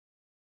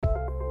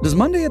Does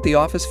Monday at the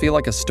office feel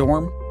like a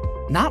storm?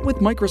 Not with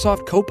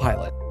Microsoft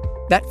Copilot.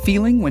 That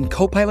feeling when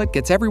Copilot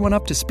gets everyone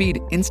up to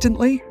speed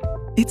instantly?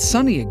 It's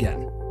sunny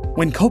again.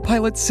 When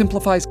Copilot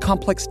simplifies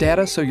complex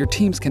data so your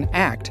teams can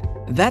act,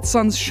 that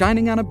sun's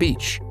shining on a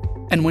beach.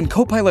 And when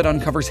Copilot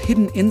uncovers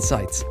hidden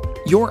insights,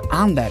 you're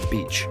on that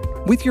beach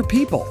with your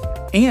people,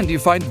 and you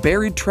find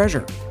buried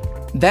treasure.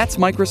 That's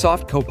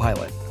Microsoft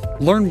Copilot.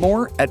 Learn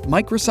more at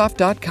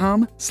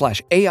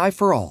Microsoft.com/AI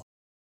for all.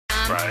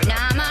 Right.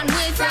 Now I'm on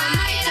with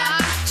Fried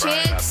Up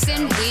chips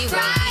and we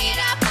ride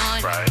up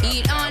on,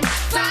 eat on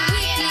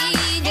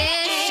Friday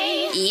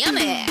dish.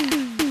 Yummy.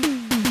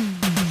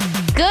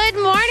 Good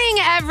morning,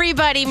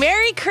 everybody.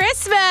 Merry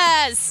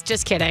Christmas.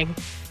 Just kidding.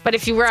 But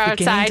if you were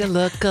outside, to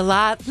look a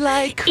lot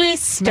like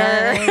Christmas.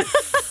 Easter.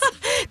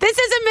 This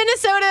is a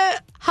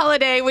Minnesota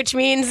holiday, which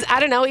means, I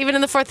don't know, even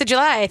in the 4th of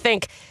July, I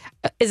think.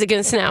 Is it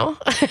going to snow?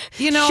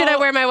 You know, should I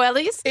wear my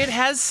wellies? It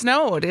has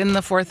snowed in the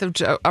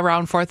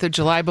around 4th of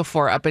July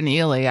before up in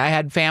Ely. I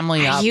had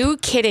family up. Are you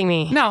kidding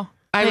me? No.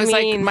 I was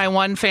like my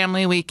one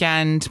family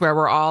weekend where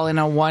we're all in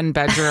a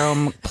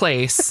 1-bedroom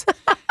place.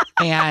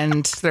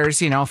 And there's,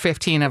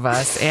 15 of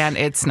us, and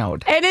it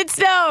snowed. And it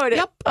snowed.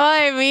 Yep.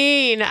 I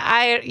mean,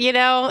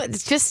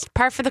 it's just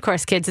par for the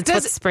course, kids. It's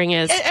what spring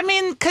is. I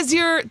mean, because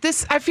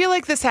I feel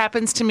like this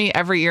happens to me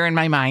every year in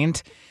my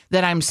mind,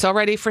 that I'm so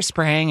ready for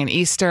spring and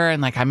Easter,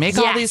 and like I make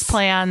all these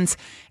plans,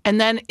 and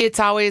then it's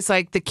always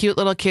like the cute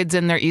little kids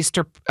in their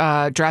Easter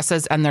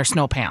dresses and their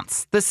snow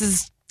pants.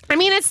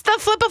 It's the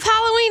flip of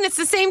Halloween. It's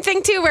the same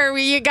thing, too, where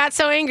you got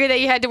so angry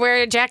that you had to wear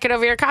a jacket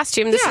over your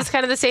costume. This is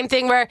kind of the same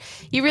thing where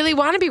you really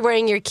want to be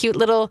wearing your cute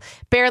little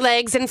bare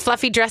legs and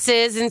fluffy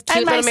dresses and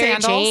cute little Mary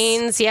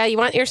Janes. Yeah, you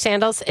want your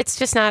sandals. It's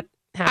just not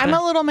happening.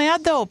 I'm a little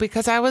mad, though,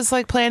 because I was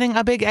like planning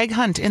a big egg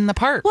hunt in the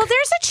park. Well,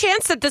 there's a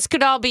chance that this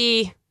could all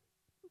be...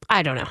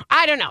 I don't know.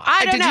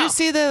 Did you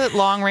see the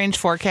long-range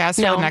forecast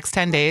for the next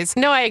 10 days?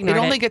 No, I ignored it.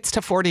 It only gets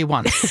to 40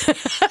 once.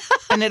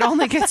 And it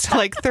only gets to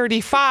like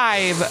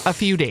 35 a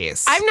few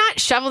days. I'm not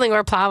shoveling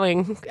or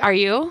plowing. Are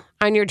you?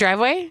 On your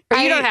driveway? Or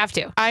you don't have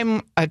to?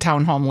 I'm a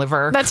townhome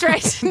liver. That's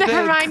right.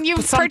 Never mind.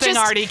 Something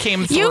already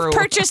came through. You've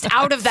purchased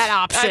out of that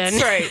option.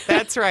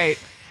 That's right.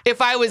 If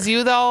I was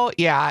you, though,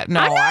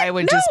 I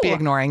would just be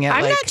ignoring it.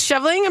 I'm not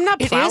shoveling. I'm not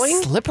plowing. It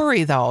is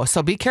slippery, though,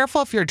 so be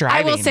careful if you're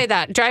driving. I will say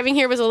that. Driving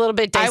here was a little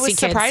bit dicey, I was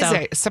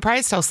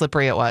surprised how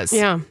slippery it was.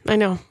 Yeah, I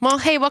know. Well,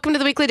 hey, welcome to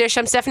the Weekly Dish.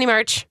 I'm Stephanie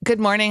March. Good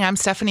morning. I'm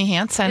Stephanie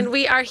Hansen. And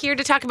we are here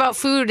to talk about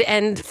food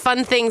and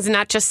fun things,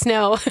 not just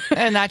snow.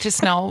 And not just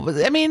snow.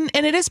 I mean,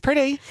 and it is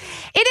pretty.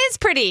 It is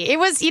pretty. It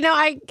was,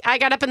 I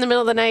got up in the middle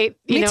of the night,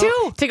 Me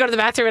too. to go to the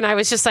bathroom, and I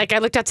was just like, I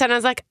looked outside and I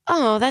was like,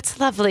 oh, that's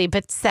lovely,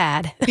 but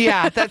sad.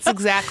 Yeah, that's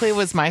exactly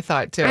was my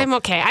thought. Too. I'm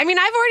okay. I mean,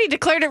 I've already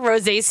declared it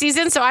rosé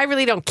season, so I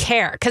really don't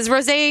care because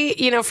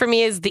rosé, for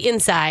me is the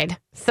inside,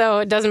 so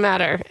it doesn't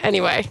matter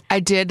anyway. I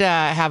did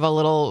have a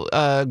little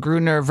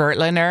Gruner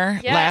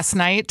Veltliner last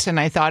night, and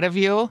I thought of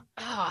you. Oh,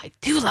 I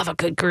do love a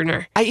good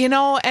Gruner.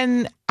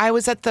 And I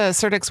was at the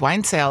Surdex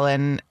wine sale,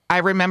 and I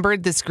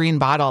remembered this green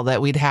bottle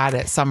that we'd had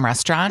at some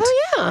restaurant.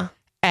 Oh yeah,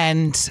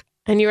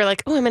 and you were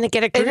like, oh, I'm going to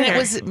get a Gruner. And it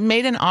was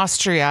made in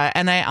Austria,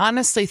 and I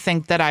honestly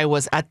think that I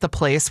was at the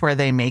place where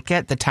they make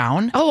it, the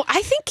town. Oh,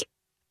 I think.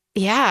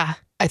 Yeah.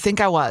 I think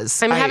I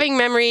was. I'm having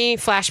memory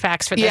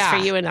flashbacks for this for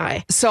you and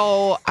I.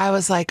 So I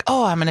was like,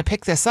 oh, I'm going to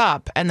pick this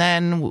up. And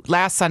then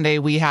last Sunday,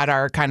 we had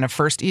our kind of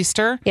first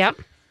Easter. Yep.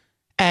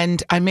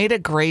 And I made a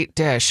great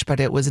dish, but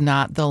it was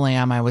not the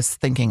lamb I was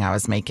thinking I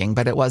was making,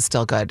 but it was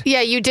still good.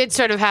 Yeah, you did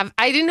sort of have,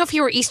 I didn't know if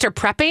you were Easter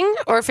prepping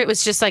or if it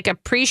was just like a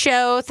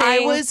pre-show thing. I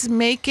was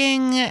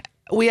making,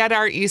 we had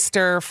our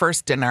Easter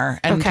first dinner,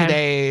 and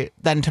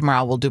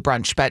tomorrow we'll do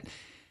brunch. But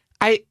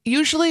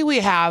we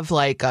have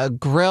like a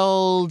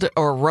grilled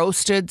or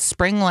roasted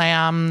spring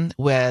lamb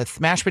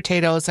with mashed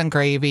potatoes and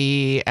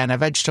gravy and a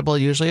vegetable,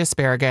 usually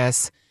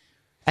asparagus,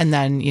 and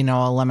then,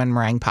 a lemon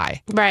meringue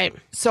pie. Right.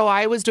 So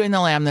I was doing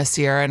the lamb this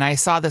year, and I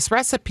saw this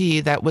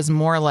recipe that was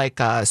more like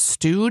a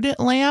stewed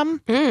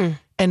lamb.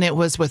 And it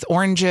was with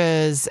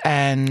oranges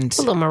and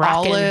a little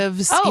Moroccan.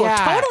 Olives. Oh,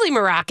 yeah. Totally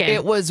Moroccan.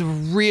 It was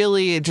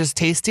really just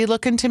tasty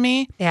looking to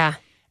me. Yeah.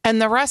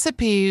 And the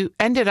recipe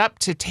ended up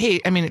to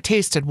taste, it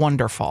tasted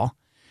wonderful,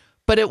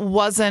 but it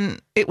was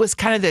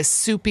kind of this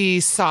soupy,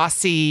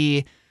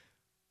 saucy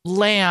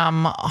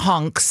lamb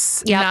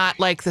hunks, not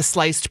like the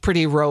sliced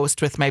pretty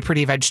roast with my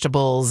pretty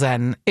vegetables.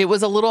 And it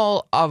was a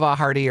little of a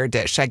heartier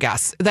dish, I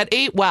guess, that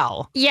ate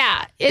well.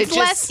 Yeah. It's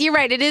less, you're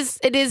right. It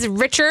is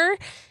richer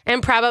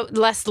and probably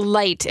less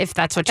light, if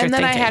that's what you're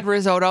thinking. And then I had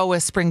risotto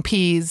with spring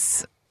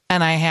peas.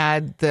 And I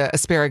had the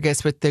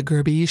asparagus with the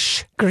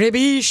gribiche.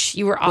 Gribiche.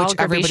 You were all which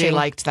everybody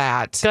liked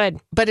that. Good.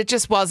 But it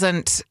just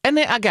wasn't. And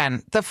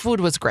again, the food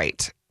was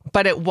great,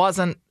 but it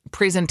wasn't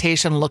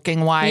presentation looking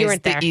You wise,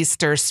 weren't the there.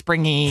 Easter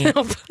springy.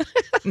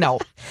 No,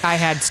 I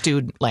had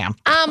stewed lamb.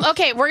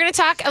 Okay, we're going to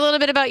talk a little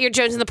bit about your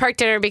Jones in the Park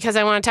dinner because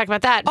I want to talk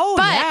about that. Oh,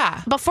 but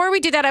yeah. Before we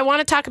do that, I want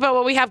to talk about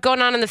what we have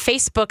going on the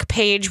Facebook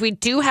page. We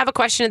do have a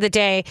question of the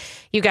day,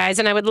 you guys,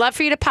 and I would love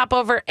for you to pop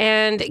over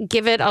and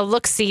give it a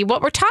look-see.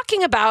 What we're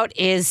talking about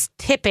is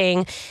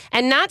tipping,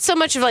 and not so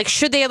much of like,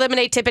 should they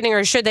eliminate tipping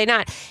or should they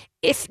not?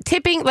 If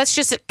tipping, let's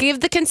just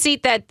give the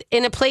conceit that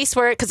in a place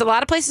where, because a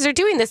lot of places are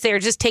doing this, they're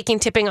just taking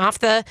tipping off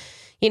the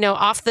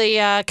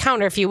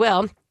counter, if you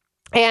will.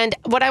 And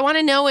what I want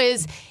to know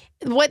is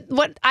what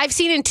I've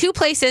seen in two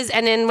places,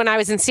 and then when I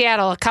was in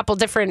Seattle, a couple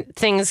different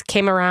things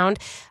came around.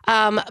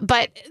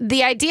 But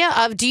the idea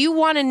of, do you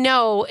want to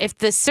know if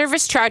the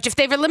service charge, if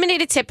they've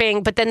eliminated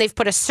tipping, but then they've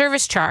put a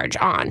service charge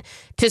on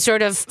to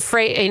sort of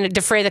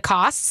defray the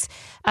costs?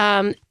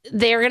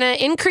 They're going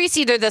to increase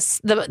either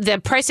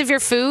the price of your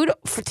food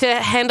to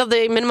handle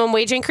the minimum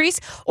wage increase,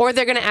 or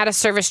they're going to add a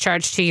service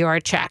charge to your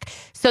check.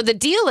 So the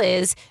deal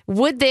is,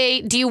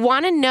 do you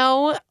want to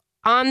know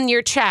on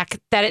your check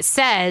that it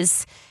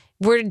says,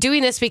 we're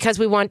doing this because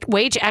we want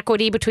wage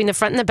equity between the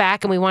front and the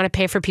back, and we want to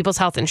pay for people's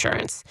health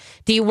insurance?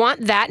 Do you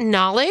want that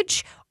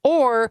knowledge?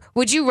 Or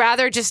would you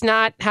rather just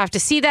not have to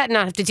see that,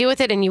 not have to deal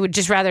with it, and you would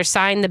just rather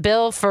sign the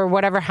bill for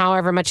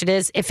however much it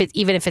is,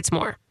 even if it's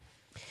more?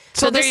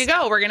 So there you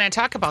go. We're going to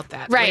talk about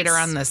that later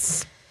on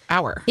this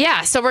hour.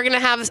 Yeah, so we're going to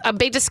have a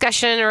big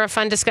discussion or a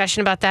fun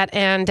discussion about that.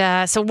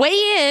 And so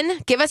weigh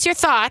in, give us your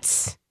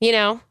thoughts,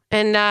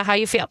 and how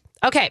you feel.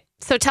 Okay,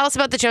 so tell us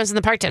about the Jones in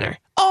the Park dinner.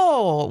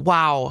 Oh,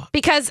 wow.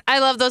 Because I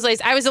love those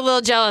ladies. I was a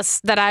little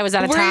jealous that I was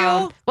out of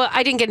town. You? Well,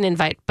 I didn't get an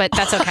invite, but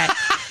that's okay.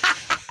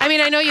 I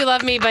mean, I know you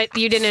love me, but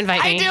you didn't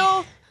invite me.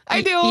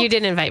 I do. You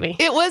didn't invite me.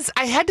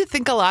 I had to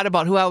think a lot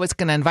about who I was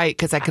going to invite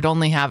because I could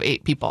only have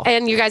 8 people.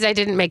 And you guys, I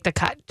didn't make the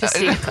cut, just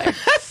to be clear.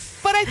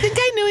 But I think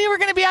I knew you were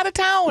going to be out of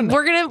town.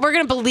 We're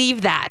gonna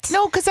believe that.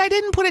 No, because I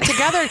didn't put it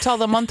together till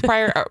the month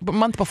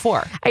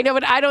before. I know,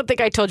 but I don't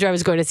think I told you I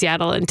was going to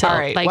Seattle until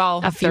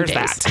a few days.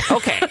 That.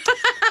 Okay.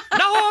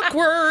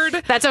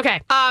 Awkward. That's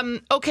okay.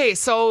 Okay,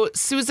 so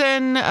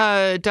Susan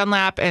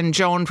Dunlap and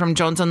Joan from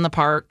Jones in the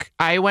Park,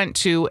 I went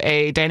to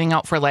a Dining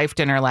Out for Life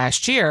dinner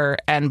last year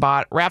and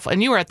bought raffle,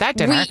 and you were at that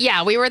dinner.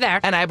 We were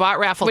there. And I bought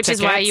raffle tickets. Which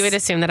is why you would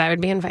assume that I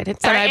would be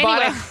invited. Sorry, and I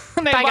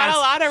bought a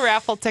lot of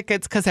raffle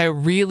tickets because I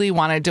really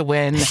wanted to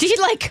win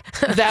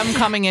them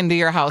coming into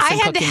your house I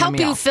and had to cooking help a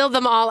meal. you fill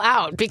them all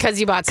out because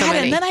you bought so many.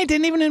 And then I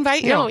didn't even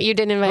invite you. No, you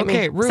didn't invite me.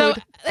 Okay, rude. So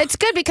it's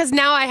good because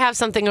now I have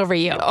something over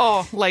you.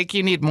 Oh, like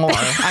you need more.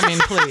 I mean,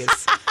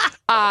 please.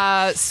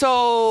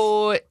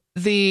 So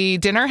the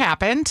dinner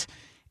happened,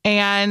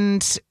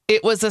 and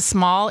it was a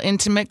small,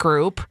 intimate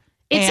group.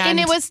 And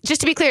it was, just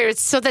to be clear,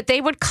 it's so that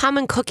they would come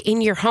and cook in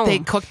your home. They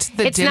cooked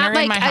the dinner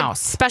in my house.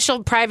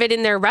 Special private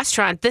in their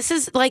restaurant. This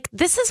is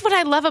what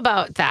I love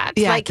about that.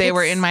 Yeah, they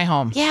were in my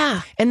home.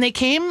 Yeah. And they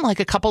came like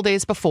a couple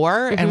days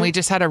before, and we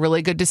just had a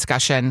really good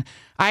discussion.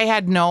 I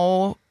had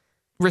no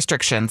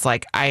restrictions.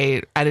 Like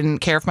I didn't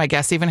care if my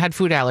guests even had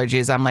food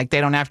allergies. I'm like,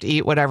 they don't have to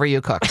eat whatever you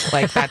cook.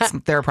 Like that's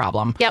their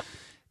problem. Yep.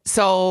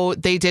 So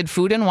they did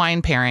food and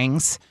wine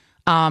pairings.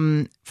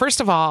 First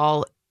of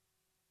all,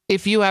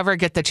 if you ever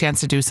get the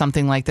chance to do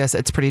something like this,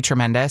 it's pretty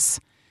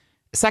tremendous.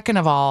 Second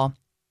of all,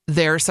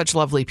 they're such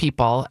lovely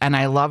people, and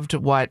I loved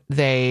what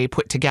they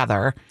put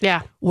together.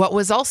 Yeah. What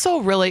was also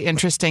really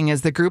interesting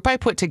is the group I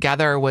put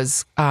together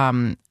was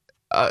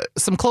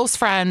some close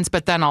friends,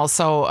 but then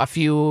also a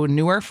few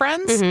newer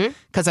friends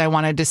because I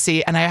wanted to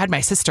see, and I had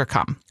my sister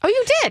come. Oh,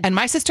 you did? And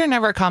my sister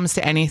never comes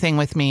to anything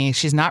with me.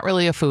 She's not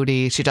really a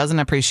foodie. She doesn't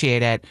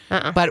appreciate it.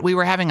 But we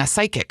were having a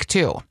psychic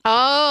too.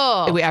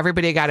 Oh.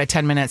 Everybody got a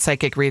 10-minute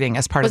psychic reading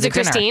as part of the dinner.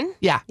 Was it Christine?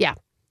 Yeah. Yeah.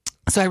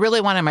 So I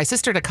really wanted my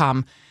sister to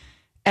come.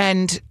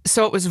 And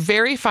so it was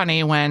very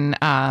funny when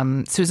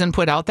Susan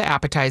put out the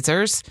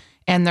appetizers,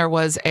 and there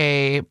was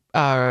a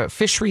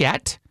fish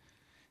rillette.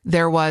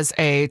 There was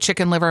a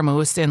chicken liver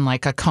mousse in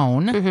like a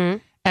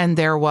cone. And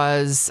there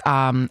was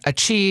a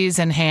cheese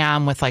and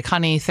ham with like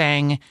honey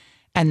thing.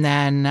 And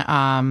then,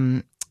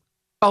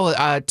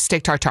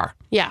 steak tartare.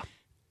 Yeah.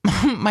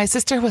 My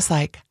sister was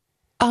like,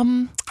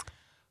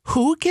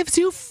 who gives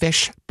you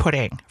fish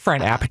pudding for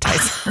an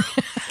appetizer?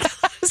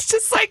 It's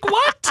just like,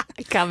 what?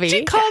 Cubby.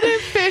 She called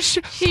it fish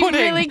pudding. She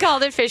really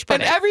called it fish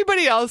pudding. And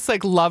everybody else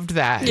like loved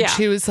that. Yeah. And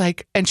she was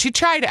like, and she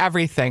tried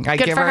everything. I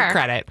give her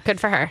credit. Good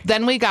for her.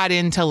 Then we got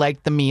into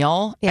like the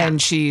meal, and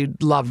she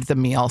loved the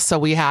meal. So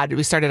we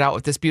started out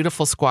with this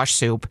beautiful squash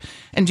soup.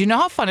 And do you know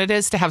how fun it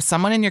is to have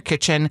someone in your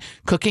kitchen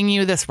cooking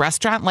you this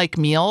restaurant-like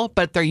meal,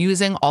 but they're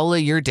using all of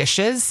your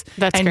dishes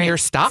and great. your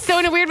stuff? So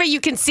in a weird way, you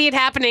can see it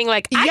happening.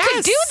 Like, I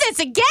could do this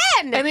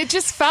again. And it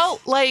just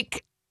felt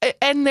like,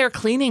 and they're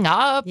cleaning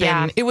up.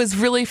 Yeah. And it was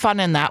really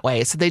fun in that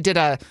way. So they did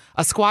a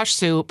squash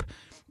soup.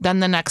 Then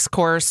the next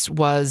course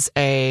was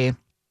we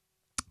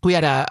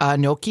had a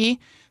gnocchi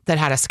that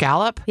had a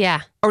scallop.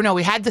 Yeah. Or no,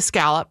 we had the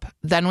scallop.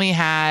 Then we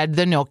had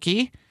the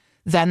gnocchi.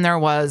 Then there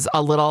was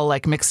a little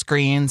like mixed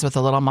greens with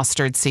a little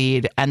mustard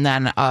seed, and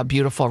then a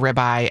beautiful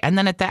ribeye. And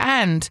then at the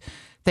end,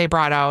 they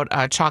brought out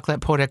a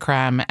chocolate pot de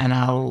creme and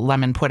a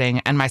lemon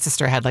pudding, and my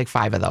sister had like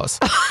 5 of those.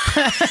 And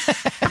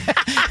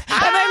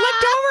I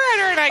looked over at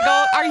her and I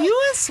go, "Are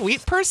you a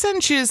sweet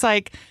person?" She's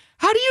like,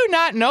 "How do you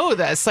not know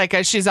this?" Like,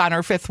 as she's on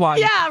her 5th one.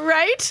 Yeah,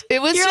 right?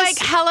 It was You're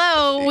just, like,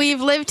 hello,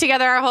 we've lived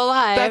together our whole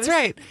lives. That's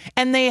right.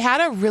 And they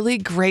had a really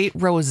great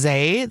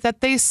rosé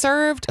that they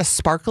served, a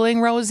sparkling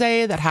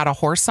rosé that had a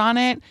horse on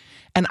it.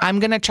 And I'm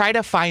going to try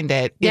to find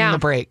it in the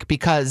break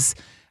because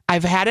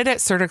I've had it at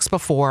Surtix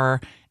before.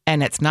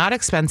 And it's not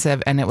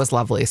expensive, and it was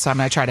lovely. So I'm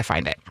going to try to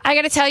find it. I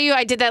got to tell you,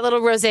 I did that little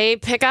rosé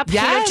pickup.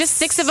 Yes. Just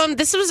 6 of them.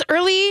 This was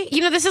early.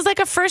 This is like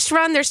a first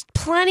run. There's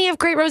plenty of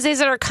great rosés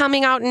that are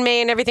coming out in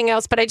May and everything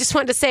else. But I just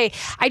wanted to say,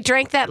 I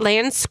drank that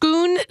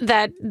Landschoen,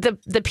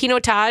 the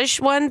Pinotage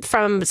one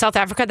from South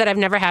Africa that I've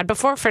never had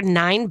before for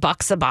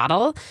 $9 a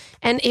bottle.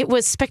 And it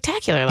was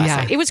spectacular last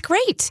night. It was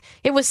great.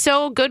 It was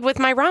so good with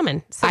my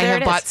ramen. So I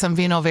have bought some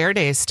Vino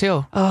Verdes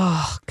too.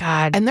 Oh,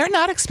 God. And they're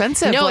not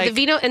expensive. No, the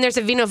Vino, and there's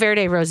a Vino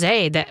Verde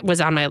rosé that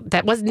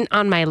wasn't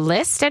on my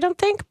list, I don't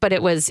think, but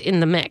it was in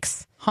the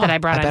mix that I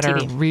brought on better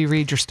TV.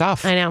 reread your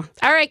stuff. I know.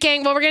 All right,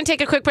 gang. Well, we're going to take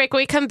a quick break.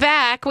 When we come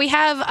back, we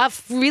have a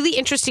really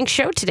interesting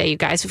show today, you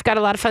guys. We've got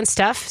a lot of fun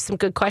stuff, some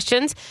good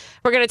questions.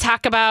 We're going to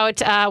talk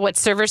about what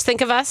servers think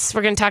of us.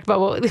 We're going to talk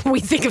about what we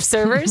think of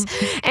servers.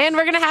 And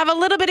we're going to have a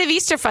little bit of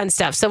Easter fun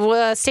stuff.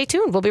 So stay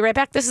tuned. We'll be right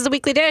back. This is The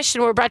Weekly Dish,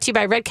 and we're brought to you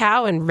by Red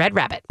Cow and Red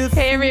Rabbit.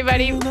 Hey,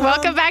 everybody.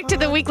 Welcome back to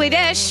The Weekly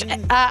Dish.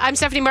 I'm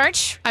Stephanie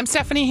March. I'm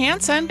Stephanie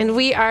Hansen. And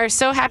we are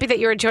so happy that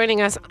you are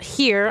joining us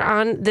here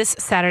on this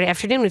Saturday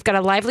afternoon. We've got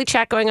a lively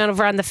chat going on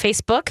over on the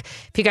Facebook.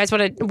 If you guys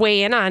want to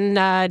weigh in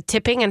on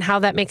tipping and how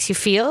that makes you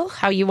feel,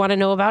 how you want to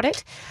know about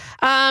it.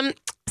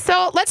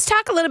 So let's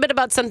talk a little bit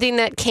about something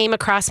that came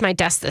across my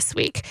desk this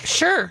week.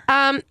 Sure.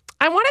 I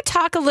want to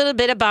talk a little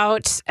bit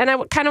about, and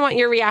I kind of want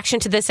your reaction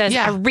to this as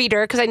a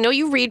reader, because I know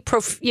you read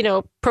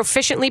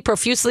proficiently,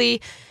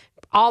 profusely,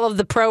 all of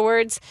the pro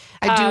words.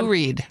 I do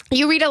read.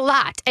 You read a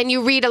lot, and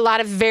you read a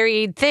lot of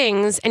varied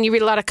things, and you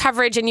read a lot of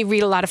coverage, and you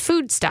read a lot of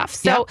food stuff.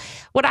 So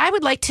what I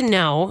would like to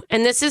know,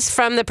 and this is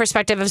from the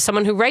perspective of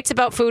someone who writes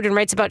about food and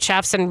writes about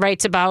chefs and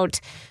writes about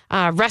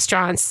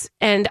restaurants,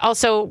 and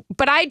also,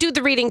 but I do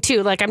the reading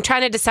too. Like, I'm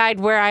trying to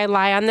decide where I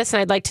lie on this, and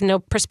I'd like to know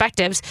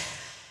perspectives.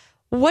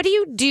 What do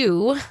you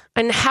do,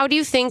 and how do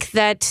you think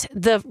that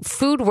the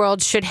food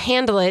world should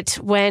handle it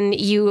when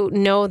you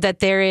know that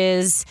there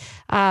is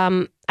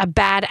a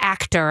bad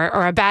actor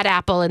or a bad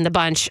apple in the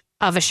bunch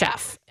of a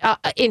chef?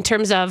 In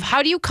terms of,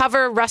 how do you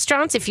cover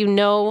restaurants if you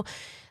know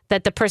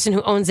that the person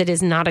who owns it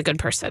is not a good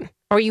person,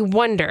 or you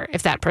wonder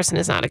if that person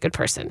is not a good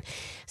person?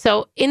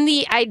 So in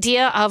the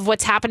idea of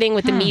what's happening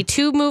with the Me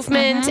Too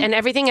movement and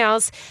everything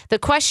else, the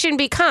question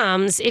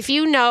becomes, if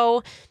you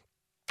know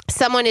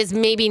someone is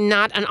maybe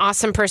not an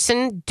awesome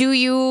person,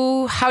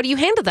 how do you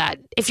handle that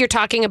if you're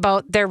talking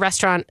about their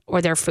restaurant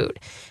or their food?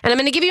 And I'm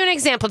going to give you an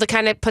example to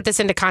kind of put this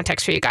into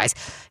context for you guys.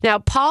 Now,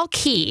 Paul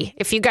Key,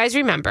 if you guys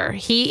remember,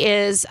 he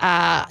was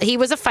a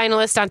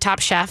finalist on Top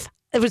Chef.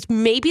 It was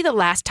maybe the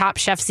last Top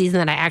Chef season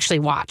that I actually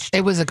watched.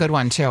 It was a good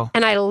one too.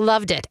 And I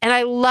loved it. And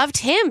I loved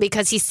him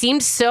because he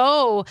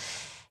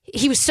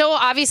was so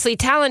obviously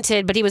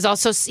talented, but he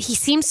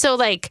seemed so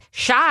like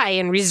shy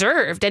and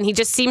reserved, and he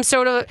just seemed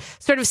sort of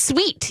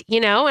sweet,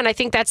 and I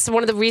think that's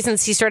one of the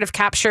reasons he sort of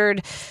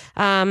captured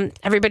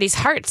everybody's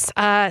hearts.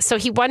 So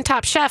he won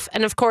Top Chef,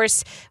 and of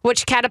course,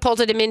 which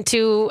catapulted him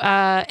into,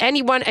 and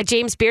he won a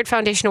James Beard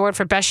Foundation Award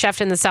for Best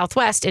Chef in the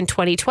Southwest in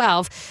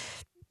 2012.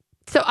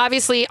 So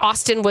obviously,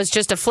 Austin was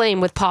just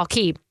aflame with Paul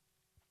Key.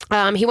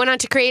 He went on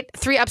to create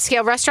 3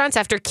 upscale restaurants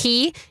after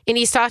Key in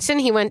East Austin.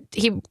 He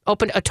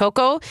opened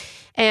Otoko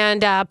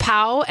and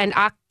Pau and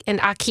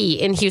Aki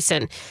in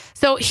Houston.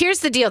 So here's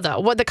the deal,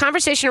 though. The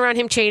conversation around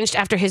him changed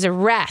after his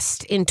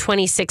arrest in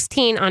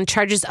 2016 on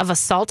charges of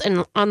assault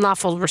and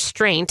unlawful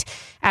restraint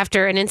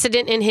after an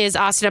incident in his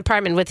Austin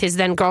apartment with his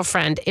then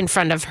girlfriend in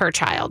front of her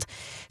child.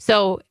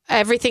 So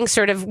everything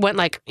sort of went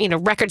like,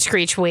 record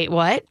screech. Wait,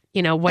 what?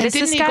 What is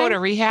this guy? Didn't he go to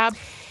rehab?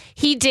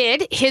 He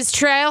did. His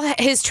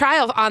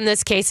trial on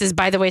this case is,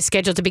 by the way,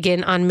 scheduled to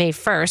begin on May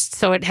 1st,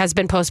 so it has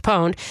been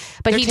postponed.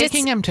 But They're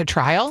taking him to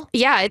trial?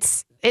 Yeah,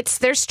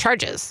 there's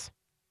charges.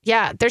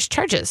 Yeah, there's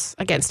charges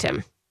against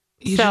him.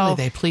 Usually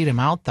they plead him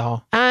out,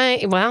 though.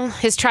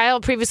 His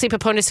trial previously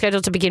postponed is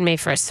scheduled to begin May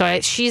 1st.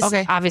 So she's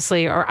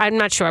obviously, or I'm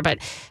not sure, but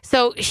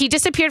so he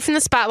disappeared from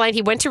the spotlight.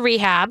 He went to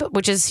rehab,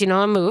 which is,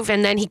 a move.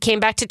 And then he came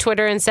back to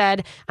Twitter and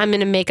said, I'm going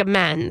to make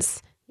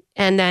amends.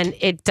 And then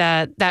he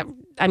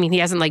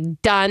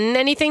hasn't done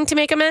anything to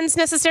make amends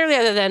necessarily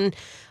other than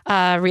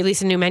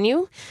release a new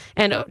menu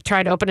and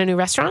try to open a new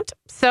restaurant.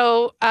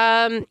 So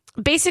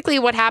basically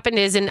what happened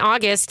is in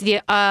August,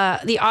 the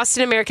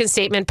Austin American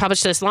Statement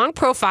published this long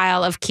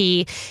profile of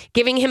Key,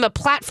 giving him a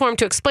platform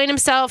to explain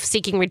himself,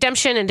 seeking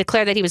redemption, and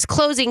declare that he was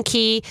closing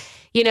Key,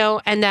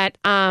 and that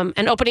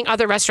and opening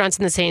other restaurants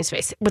in the same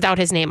space without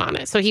his name on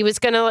it. So he was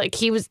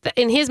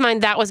in his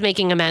mind, that was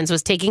making amends,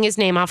 was taking his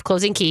name off,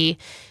 closing Key,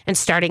 and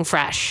starting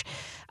fresh.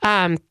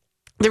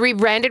 The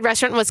rebranded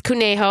restaurant was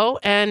Conejo,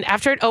 and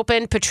after it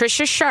opened,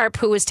 Patricia Sharp,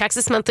 who was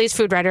Texas Monthly's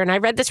food writer, and I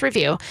read this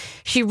review,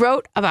 she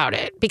wrote about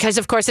it because,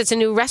 of course, it's a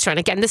new restaurant.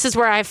 Again, this is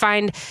where I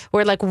find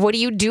where, like, what do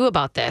you do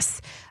about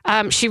this?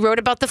 She wrote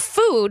about the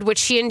food, which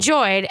she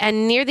enjoyed,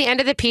 and near the end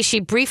of the piece, she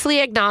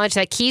briefly acknowledged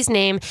that Key's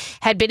name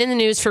had been in the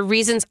news for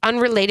reasons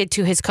unrelated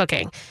to his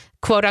cooking.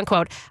 Quote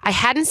unquote, I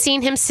hadn't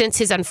seen him since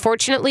his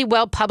unfortunately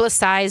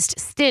well-publicized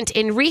stint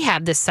in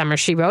rehab this summer,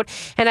 she wrote,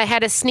 and I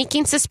had a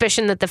sneaking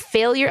suspicion that the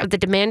failure of the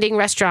demanding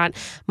restaurant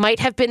might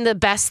have been the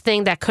best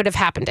thing that could have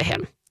happened to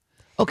him.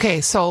 Okay,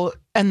 so,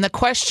 and the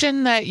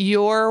question that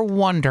you're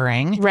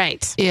wondering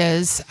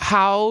is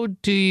how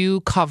do you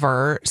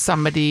cover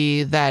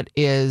somebody that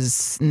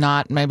is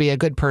not maybe a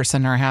good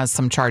person or has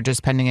some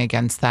charges pending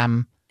against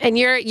them? And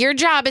your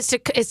job is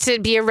to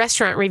be a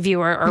restaurant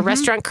reviewer or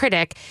restaurant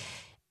critic.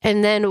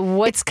 And then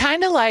what? It's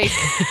kind of like,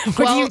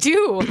 what do you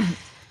do?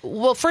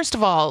 Well, first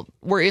of all,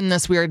 we're in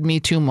this weird Me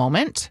Too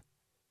moment.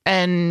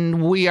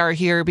 And we are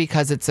here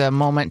because it's a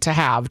moment to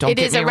have. Don't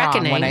get me wrong.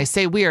 Reckoning. When I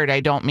say weird, I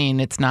don't mean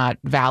it's not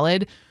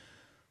valid.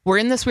 We're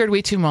in this weird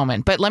Me Too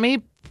moment. But let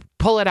me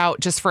pull it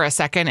out just for a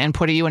second and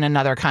put you in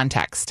another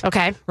context.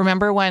 Okay.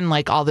 Remember when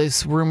like all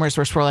these rumors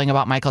were swirling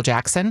about Michael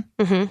Jackson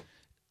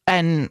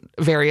and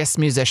various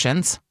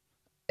musicians?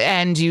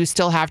 And you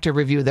still have to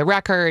review the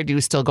record. You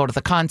still go to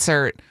the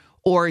concert.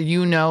 Or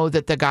you know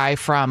that the guy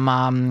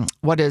from,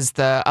 what is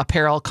the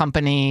apparel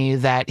company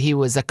that he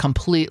was a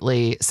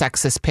completely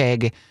sexist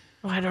pig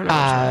I don't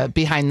know.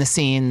 behind the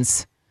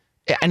scenes.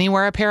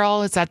 Anywhere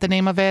Apparel, is that the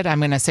name of it? I'm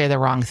going to say the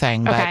wrong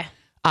thing. Okay.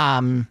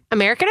 But,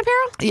 American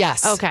Apparel?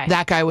 yes. Okay.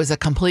 That guy was a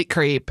complete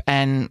creep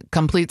and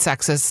complete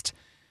sexist.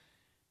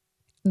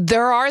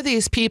 There are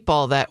these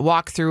people that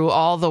walk through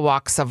all the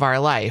walks of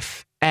our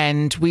life.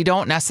 And we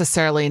don't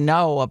necessarily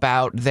know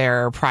about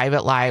their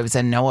private lives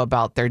and know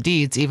about their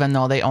deeds, even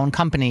though they own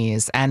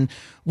companies. And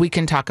we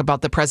can talk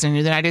about the president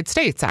of the United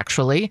States,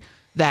 actually,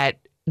 that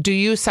do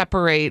you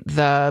separate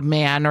the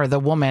man or the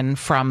woman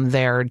from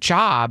their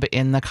job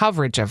in the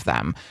coverage of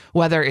them,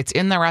 whether it's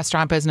in the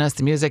restaurant business,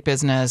 the music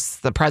business,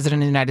 the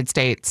president of the United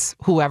States,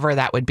 whoever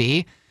that would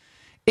be?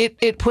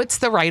 It puts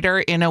the writer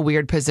in a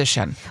weird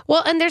position.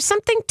 Well, and there's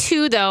something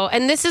too, though,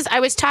 and this is,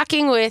 I was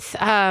talking with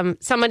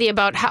somebody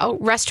about how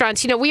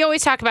restaurants, we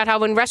always talk about how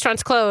when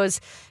restaurants close,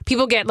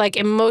 people get like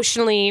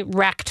emotionally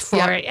wrecked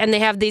for it, and they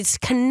have these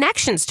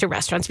connections to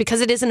restaurants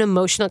because it is an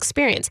emotional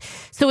experience.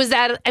 So is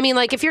that, I mean,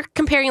 like if you're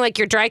comparing like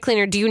your dry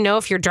cleaner, do you know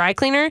if your dry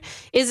cleaner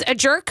is a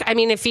jerk? I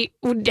mean,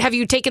 have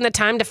you taken the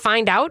time to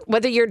find out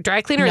whether your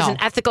dry cleaner is an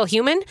ethical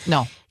human?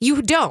 No.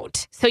 You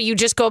don't. So you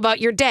just go about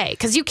your day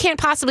because you can't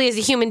possibly as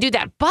a human do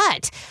that.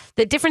 But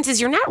the difference is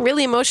you're not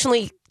really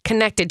emotionally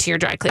connected to your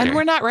dry cleaner. And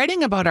we're not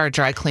writing about our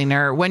dry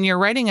cleaner. When you're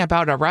writing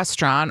about a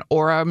restaurant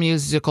or a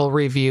musical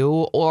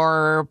review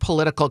or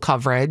political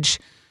coverage,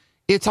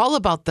 it's all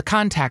about the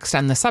context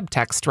and the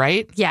subtext,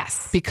 right?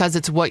 Yes. Because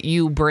it's what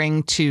you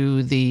bring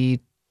to the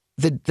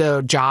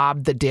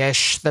job, the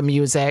dish, the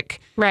music.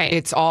 Right.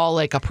 It's all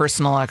like a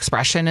personal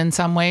expression in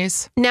some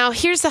ways. Now,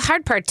 here's the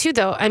hard part, too,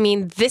 though. I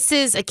mean, this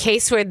is a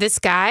case where this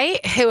guy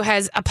who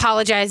has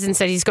apologized and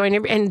said he's going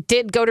to and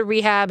did go to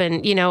rehab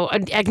and,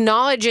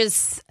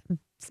 acknowledges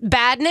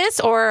badness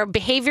or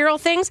behavioral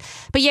things,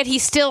 but yet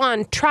he's still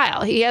on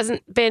trial. He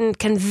hasn't been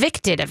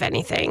convicted of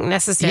anything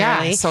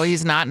necessarily. Yeah, so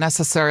he's not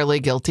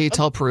necessarily guilty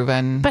till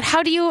proven. But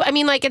how do you,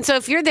 and so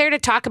if you're there to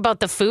talk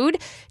about the food,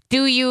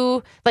 do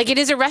you, it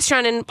is a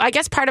restaurant, and I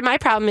guess part of my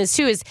problem is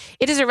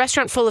it is a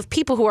restaurant full of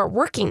people who are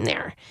working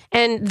there,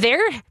 and they're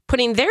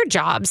putting their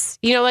jobs,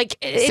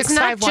 it's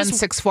not just...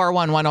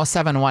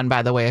 651-641-1071,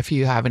 by the way, if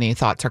you have any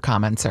thoughts or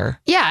comments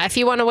or... Yeah, if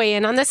you want to weigh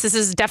in on this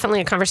is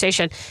definitely a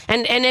conversation.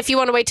 And if you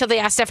want to wait till they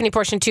ask Stephanie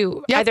Portion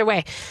too, either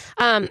way.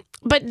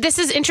 But this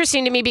is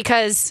interesting to me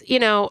because,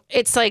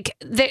 it's like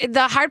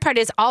the hard part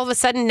is all of a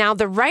sudden now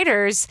the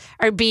writers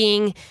are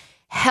being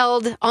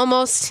held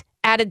almost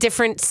at a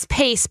different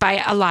pace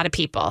by a lot of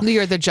people.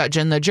 You're the judge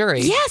and the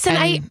jury. Yes, and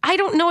I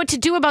don't know what to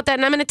do about that.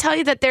 And I'm going to tell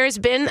you that there's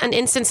been an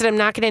instance, and I'm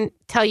not going to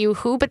tell you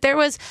who, but there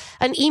was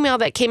an email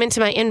that came into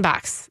my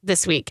inbox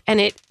this week,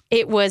 and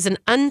it was an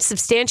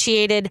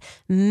unsubstantiated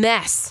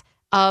mess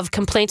of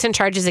complaints and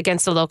charges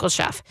against a local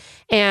chef.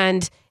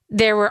 And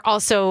there were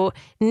also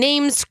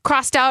names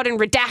crossed out and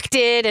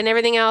redacted and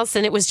everything else.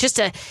 And it was just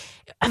a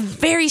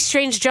very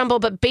strange jumble,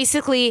 but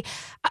basically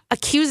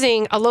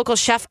accusing a local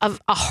chef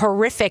of a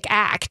horrific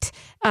act.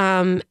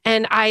 And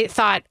I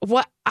thought,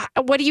 what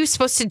are you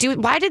supposed to do?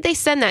 Why did they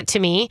send that to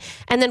me?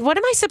 And then what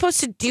am I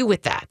supposed to do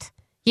with that?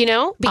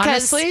 Because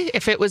honestly,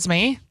 if it was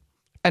me,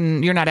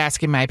 and you're not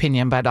asking my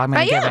opinion, but I'm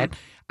going to give it.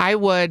 I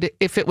would,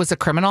 if it was a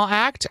criminal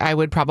act, I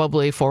would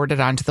probably forward it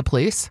on to the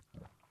police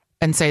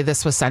and say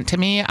this was sent to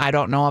me. I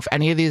don't know if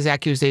any of these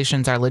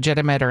accusations are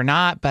legitimate or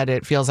not, but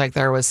it feels like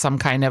there was some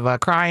kind of a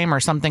crime or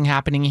something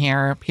happening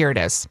here. Here it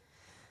is.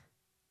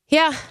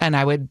 Yeah. And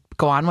I would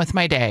go on with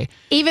my day.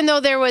 Even though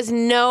there was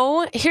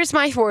here's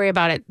my worry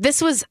about it.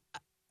 This was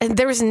and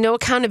there was no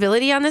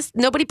accountability on this.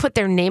 Nobody put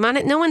their name on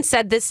it. No one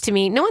said this to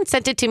me. No one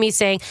sent it to me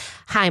saying,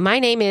 "Hi, my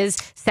name is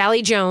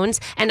Sally Jones,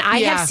 and I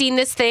have seen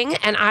this thing,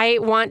 and I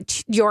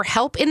want your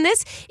help in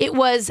this." It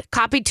was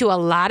copied to a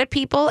lot of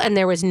people, and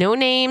there was no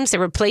names. There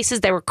were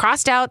places that were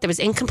crossed out. There was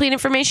incomplete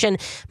information.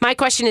 My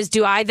question is,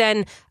 do I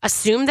then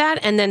assume that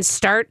and then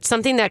start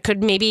something that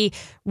could maybe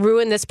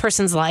ruin this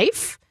person's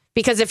life?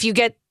 Because if you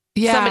get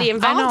somebody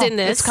involved in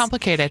this, it's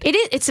complicated. It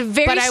is. It's a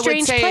very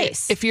strange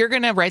place. If you're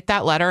going to write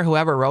that letter,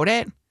 whoever wrote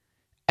it,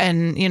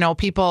 and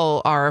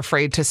people are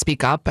afraid to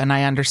speak up, and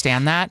I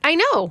understand that. I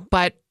know,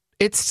 but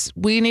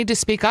we need to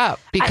speak up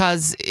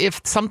because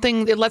if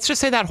something, let's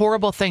just say that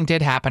horrible thing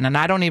did happen, and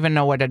I don't even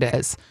know what it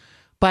is,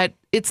 but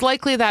it's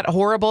likely that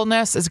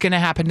horribleness is going to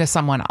happen to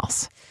someone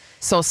else.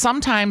 So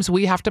sometimes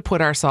we have to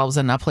put ourselves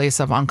in a place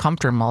of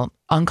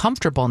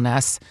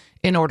uncomfortableness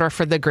in order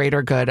for the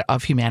greater good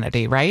of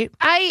humanity, right?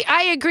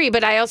 I agree,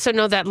 but I also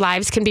know that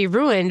lives can be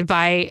ruined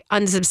by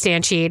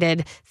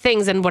unsubstantiated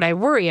things. And what I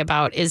worry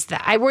about is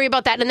that I worry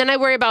about that. And then I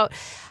worry about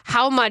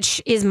how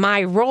much is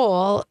my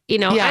role,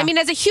 I mean,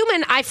 as a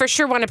human, I for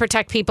sure want to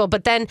protect people,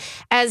 but then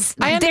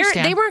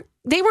they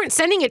weren't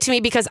sending it to me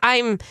because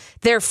I'm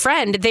their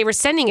friend. They were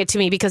sending it to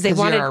me because they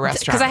wanted,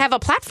 because I have a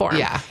platform,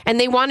 and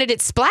they wanted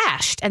it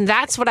splashed. And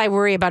that's what I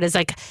worry about is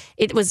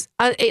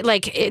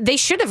they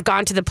should have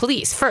gone to the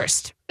police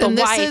first. But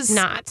why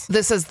not?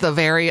 This is the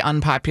very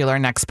unpopular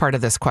next part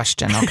of this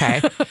question.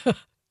 Okay.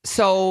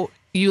 So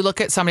you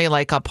look at somebody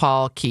like a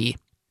Paul Key.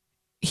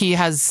 He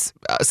has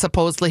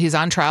supposedly he's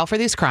on trial for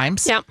these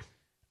crimes. Yep.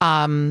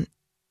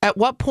 At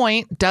what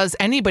point does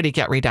anybody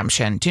get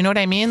redemption? Do you know what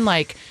I mean?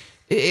 Like,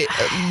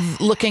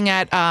 looking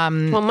at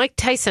well, Mike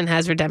Tyson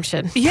has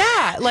redemption.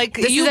 Yeah, like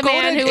if you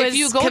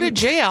go to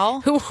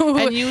jail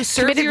and you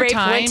serve your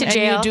time and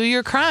you do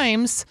your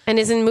crimes and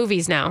is in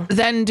movies now,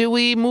 then do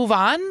we move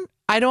on?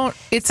 I don't.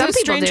 It's a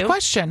strange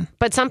question,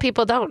 but some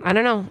people don't. I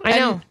don't know. I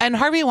know. And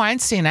Harvey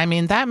Weinstein. I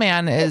mean, that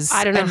man is.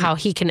 I don't know how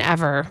he can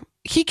ever.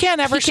 He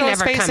can't ever show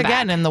his face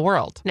again in the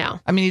world.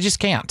 No, I mean, he just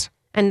can't.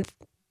 And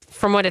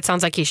from what it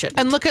sounds like, he should.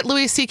 And look at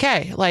Louis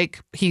C.K. Like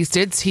he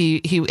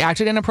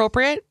acted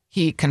inappropriate.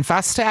 He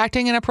confessed to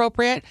acting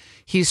inappropriate.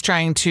 He's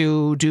trying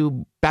to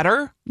do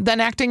better than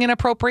acting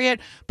inappropriate.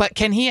 But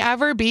can he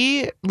ever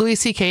be Louis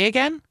C.K.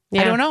 again?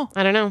 Yeah, I don't know.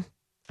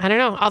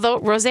 Although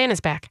Roseanne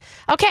is back.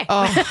 Okay.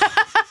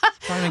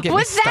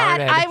 With that,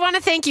 I want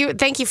to thank you.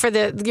 Thank you for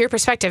your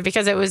perspective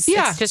because it's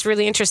just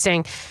really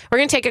interesting. We're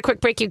going to take a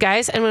quick break, you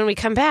guys. And when we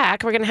come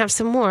back, we're going to have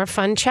some more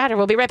fun chatter.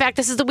 We'll be right back.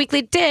 This is the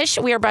Weekly Dish.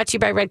 We are brought to you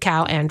by Red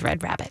Cow and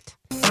Red Rabbit.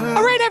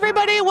 All right,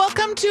 everybody.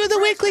 Welcome to the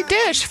Weekly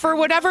Dish. For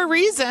whatever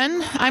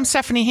reason, I'm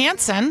Stephanie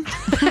Hansen.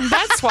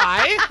 That's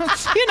why.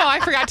 I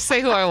forgot to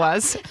say who I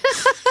was.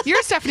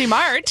 You're Stephanie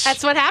March.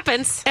 That's what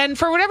happens. And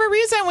for whatever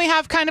reason, we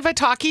have kind of a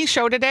talky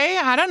show today.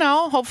 I don't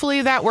know.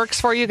 Hopefully that works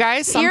for you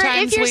guys.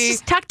 Sometimes if you're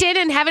just tucked in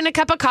and having a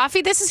cup of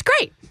coffee, this is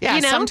great. Yeah,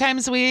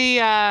 sometimes we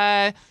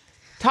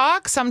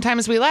talk,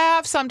 sometimes we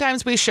laugh,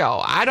 sometimes we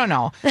show. I don't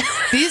know.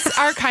 These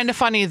are kind of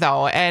funny,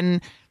 though. And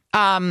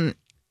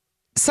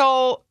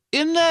so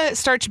in the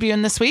Star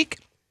Tribune this week,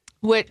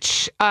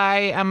 which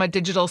I am a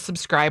digital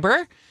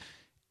subscriber,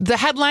 the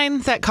headline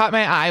that caught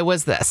my eye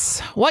was this: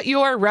 What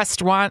your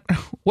restaurant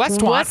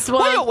waitstaff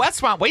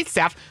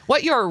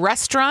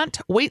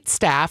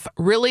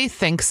really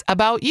thinks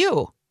about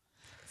you.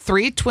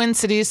 3 Twin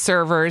Cities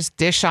servers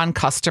dish on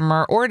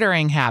customer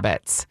ordering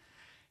habits.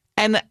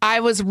 And I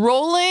was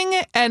rolling,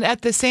 and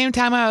at the same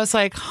time, I was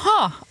like,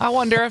 I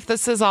wonder if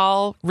this is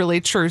all really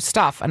true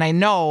stuff. And I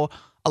know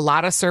a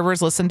lot of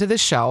servers listen to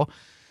this show.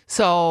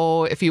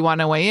 So if you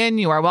want to weigh in,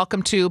 you are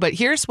welcome to. But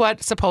here's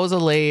what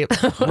supposedly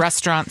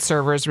restaurant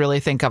servers really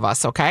think of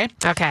us, okay?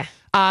 Okay.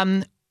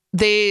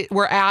 They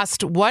were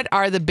asked, what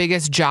are the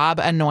biggest job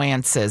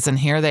annoyances? And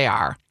here they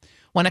are.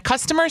 When a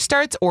customer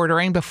starts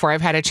ordering before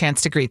I've had a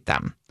chance to greet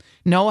them.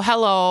 No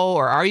hello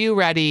or are you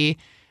ready?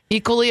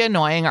 Equally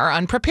annoying are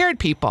unprepared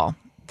people.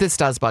 This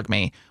does bug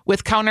me.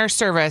 With counter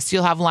service,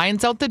 you'll have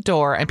lines out the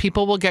door and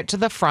people will get to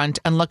the front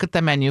and look at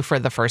the menu for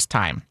the first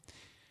time.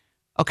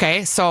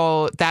 Okay,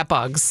 so that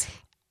bugs.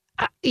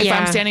 If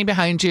I'm standing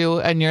behind you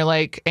and you're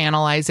like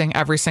analyzing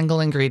every single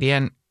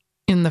ingredient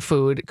in the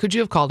food, could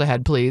you have called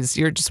ahead, please?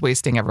 You're just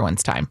wasting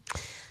everyone's time.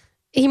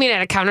 You mean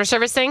at a counter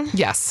service thing?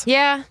 Yes.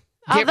 Yeah.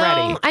 Get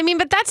ready. I mean,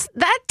 but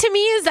that to me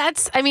is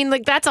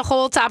that's a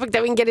whole topic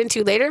that we can get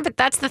into later. But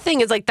that's the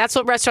thing is that's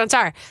what restaurants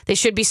are. They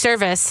should be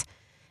service.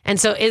 And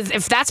so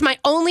if that's my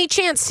only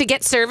chance to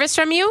get service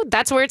from you,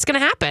 that's where it's going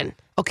to happen.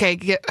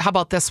 Okay. How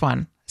about this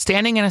one?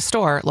 Standing in a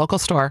store, local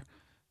store,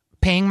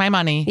 paying my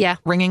money,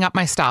 ringing up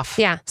my stuff.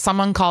 Yeah.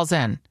 Someone calls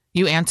in.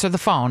 You answer the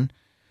phone.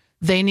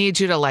 They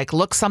need you to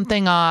look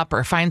something up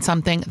or find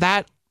something.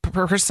 That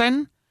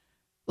person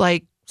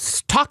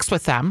talks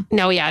with them.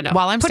 No.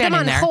 While I'm standing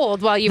there. Put them on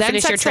hold while you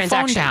finish your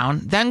transaction. The phone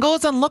down, then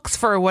goes and looks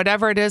for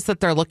whatever it is that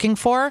they're looking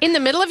for. In the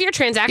middle of your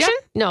transaction?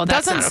 Yep. No,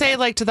 that's doesn't not say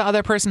okay. To the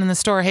other person in the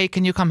store, hey,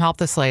 can you come help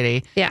this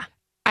lady? Yeah.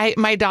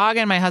 My dog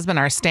and my husband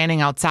are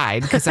standing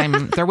outside because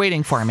they're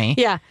waiting for me.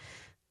 Yeah.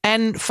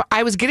 And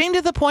I was getting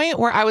to the point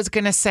where I was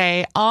going to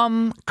say,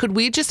 could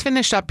we just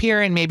finish up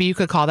here and maybe you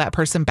could call that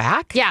person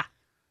back? Yeah.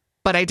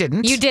 But I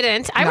didn't. You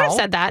didn't. I would have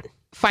said that.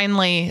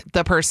 Finally,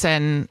 the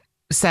person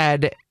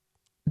said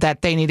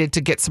that they needed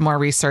to get some more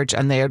research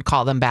and they would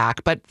call them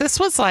back. But this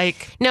was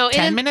like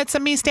 10 minutes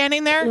of me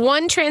standing there.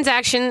 One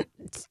transaction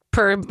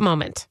per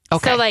moment.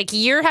 Okay. So like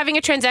you're having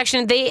a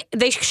transaction,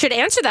 they should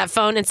answer that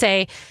phone and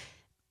say,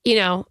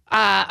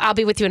 I'll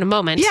be with you in a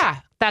moment. Yeah.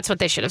 That's what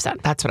they should have said.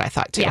 That's what I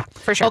thought too. Yeah,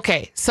 for sure.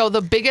 Okay. So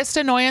the biggest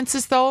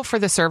annoyances though for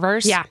the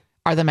servers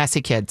are the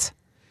messy kids.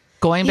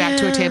 Going back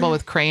to a table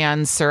with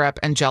crayons, syrup,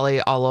 and jelly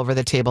all over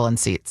the table and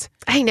seats.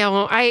 I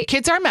know.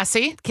 Kids are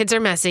messy. Kids are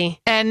messy.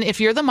 And if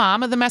you're the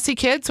mom of the messy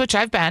kids, which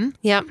I've been,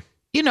 yep.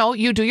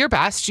 You do your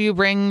best. You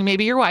bring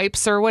maybe your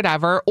wipes or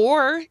whatever,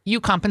 or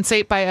you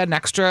compensate by an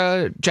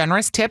extra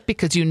generous tip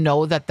because you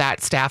know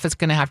that staff is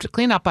going to have to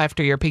clean up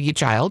after your piggy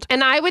child.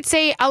 And I would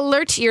say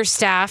alert your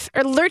staff,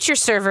 alert your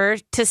server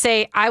to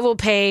say, I will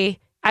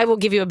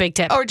give you a big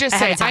tip. Or just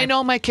say, I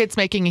know my kid's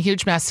making a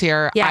huge mess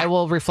here. Yeah. I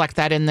will reflect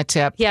that in the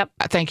tip. Yep.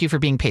 Thank you for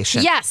being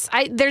patient. Yes.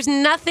 There's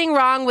nothing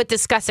wrong with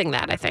discussing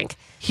that, I think.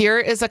 Here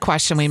is a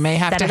question we may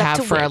have to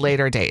have for a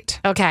later date.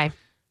 Okay.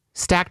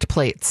 Stacked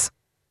plates.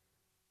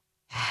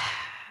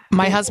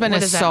 My husband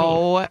is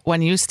so,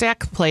 when you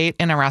stack plate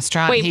in a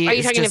restaurant, wait, are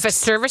you talking if a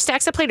server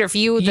stacks a plate or if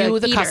you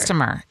the eater?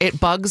 Customer? It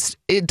bug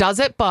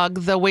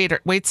the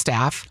wait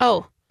staff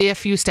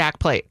if you stack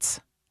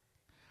plates?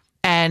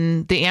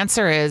 And the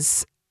answer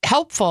is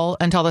helpful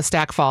until the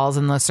stack falls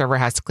and the server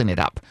has to clean it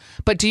up.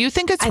 But do you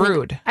think it's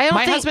rude?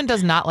 My husband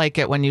does not like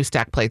it when you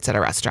stack plates at a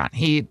restaurant.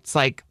 He's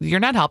like, you're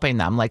not helping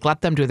them. Like,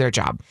 let them do their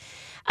job.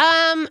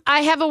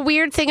 I have a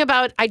weird thing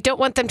about I don't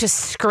want them to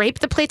scrape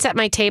the plates at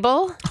my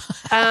table.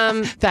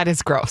 That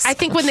is gross. I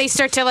think when they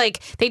start to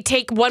they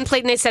take one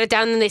plate and they set it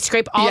down and then they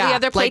scrape all the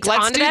other plates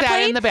let's onto do that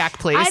plate. In the back,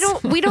 please.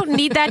 We don't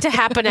need that to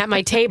happen at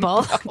my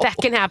table. No. That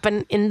can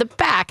happen in the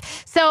back.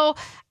 So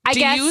I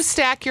guess. Do you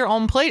stack your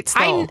own plates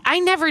though? I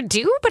never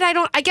do, but I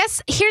don't. I guess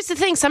here's the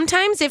thing.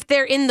 Sometimes if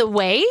they're in the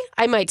way,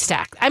 I might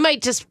stack. I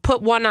might just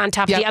put one on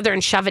top of the other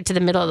and shove it to the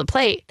middle of the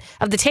plate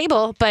of the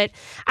table. But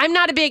I'm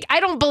not I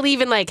don't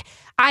believe in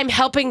I'm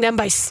helping them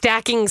by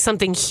stacking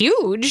something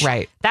huge.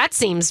 Right. That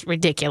seems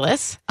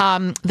ridiculous.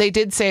 They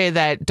did say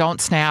that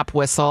don't snap,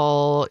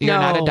 whistle, you're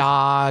not a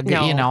dog.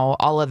 No.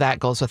 All of that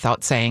goes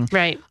without saying.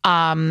 Right.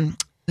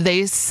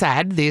 They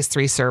said, these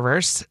three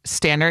servers,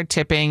 standard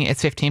tipping is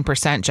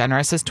 15%,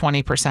 generous is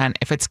 20%.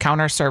 If it's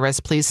counter service,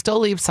 please still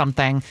leave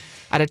something.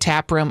 At a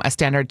tap room, a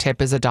standard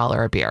tip is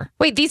 $1 a beer.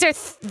 Wait,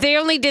 they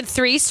only did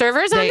 3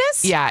 servers on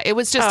this? Yeah, it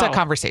was just a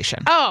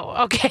conversation.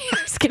 Oh, okay.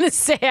 I was going to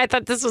say, I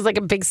thought this was like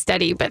a big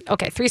study, but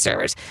okay, 3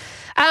 servers.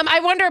 I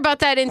wonder about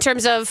that in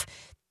terms of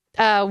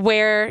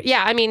where,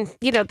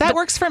 that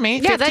works for me.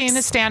 15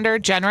 is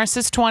standard. Generous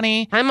is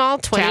 20. I'm all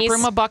 20s. Tap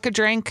room, a buck a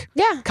drink.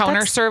 Yeah.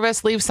 Counter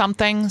service, leave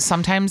something.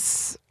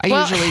 Sometimes I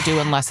usually do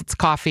unless it's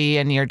coffee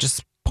and you're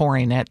just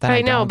pouring it. Then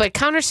I know, don't. but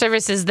counter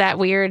service is that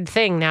weird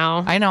thing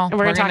now. I know. And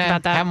we're going to talk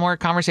about that. Have more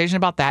conversation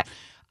about that.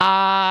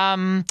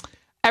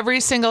 Every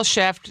single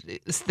shift,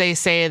 they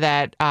say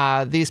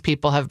that these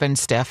people have been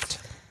stiffed.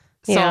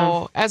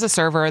 So as a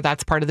server,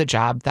 that's part of the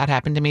job. That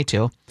happened to me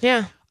too.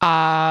 Yeah.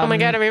 Oh my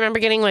God, I remember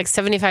getting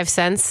 75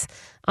 cents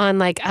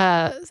on a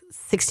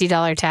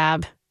 $60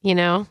 tab,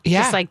 Yeah.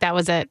 Just that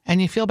was it.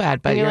 And you feel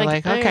bad, but you're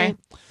like, okay.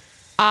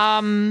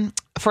 Right.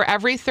 For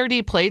every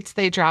 30 plates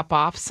they drop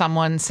off,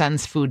 someone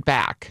sends food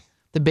back.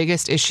 The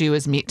biggest issue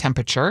is meat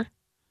temperature.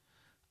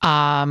 So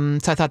I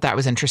thought that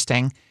was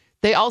interesting.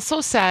 They also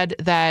said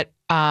that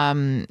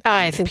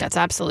I think that's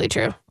absolutely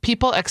true.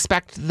 People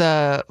expect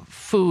the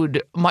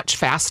food much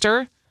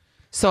faster.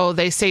 So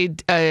they say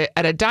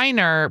at a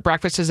diner,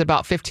 breakfast is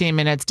about 15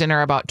 minutes,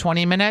 dinner about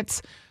 20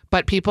 minutes,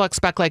 but people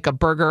expect a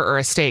burger or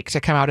a steak to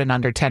come out in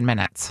under 10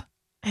 minutes.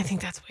 I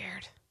think that's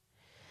weird.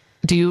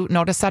 Do you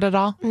notice that at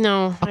all?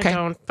 No, okay. I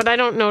don't. But I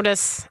don't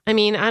notice. I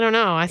mean, I don't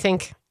know. I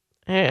think,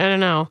 I don't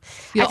know.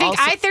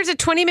 There's a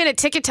 20-minute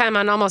ticket time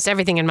on almost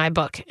everything in my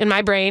book. In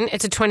my brain,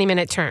 it's a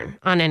 20-minute turn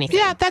on anything.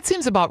 Yeah, that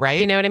seems about right.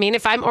 You know what I mean?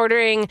 If I'm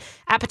ordering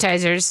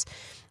appetizers,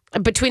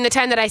 between the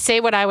time that I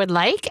say what I would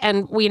like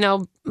and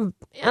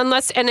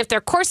if they're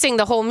coursing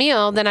the whole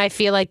meal, then I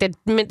feel like that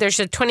there's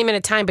a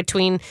 20-minute time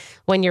between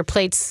when your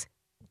plates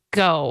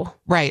go.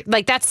 Right.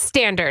 That's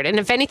standard. And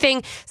if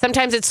anything,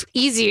 sometimes it's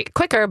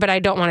quicker, but I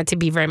don't want it to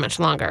be very much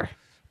longer.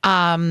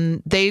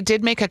 They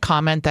did make a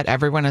comment that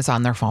everyone is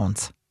on their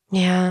phones.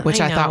 Yeah. Which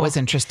I thought was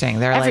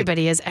interesting.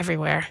 Everybody is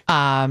everywhere.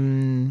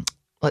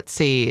 Let's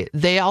see.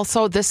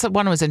 This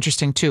one was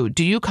interesting too.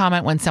 Do you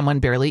comment when someone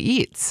barely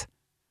eats?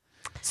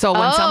 So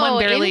when someone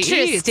barely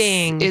eats,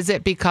 is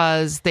it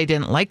because they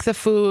didn't like the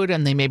food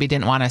and they maybe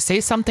didn't want to say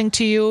something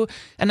to you?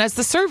 And as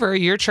the server,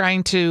 you're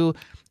trying to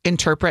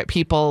interpret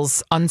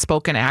people's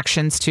unspoken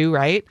actions too,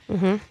 right?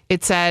 Mm-hmm.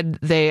 It said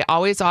they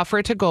always offer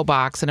a to-go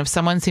box, and if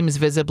someone seems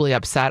visibly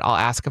upset, I'll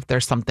ask if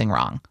there's something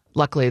wrong.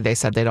 Luckily, they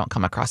said they don't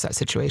come across that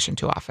situation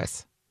too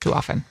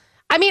often.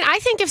 I mean, I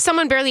think if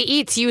someone barely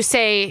eats, you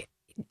say,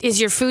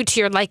 is your food to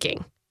your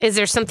liking? is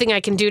there something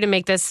I can do to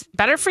make this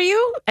better for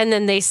you? And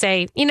then they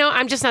say,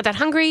 I'm just not that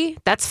hungry.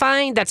 That's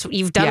fine. That's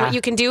you've done what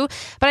you can do.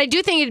 But I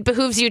do think it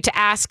behooves you to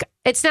ask.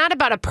 It's not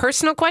about a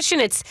personal question.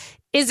 It's,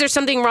 is there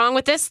something wrong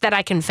with this that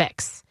I can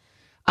fix?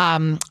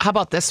 How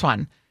about this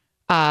one?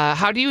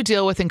 How do you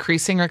deal with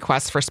increasing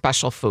requests for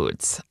special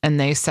foods? And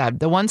they said,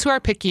 the ones who are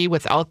picky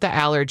without the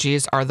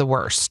allergies are the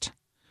worst.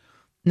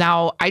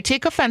 Now, I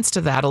take offense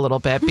to that a little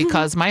bit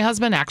because my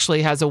husband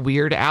actually has a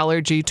weird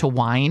allergy to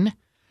wine,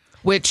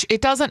 which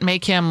it doesn't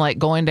make him like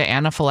go into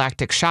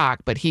anaphylactic shock,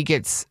 but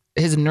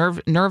his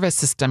nervous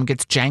system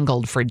gets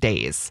jangled for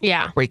days.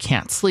 Yeah. Where he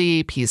can't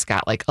sleep. He's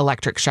got like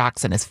electric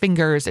shocks in his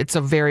fingers. It's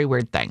a very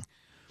weird thing.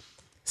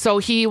 So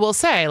he will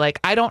say, like,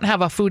 I don't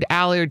have a food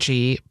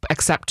allergy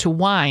except to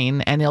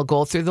wine, and he'll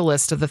go through the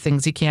list of the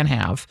things he can't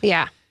have.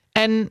 Yeah.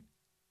 And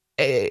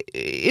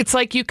it's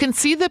like you can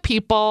see the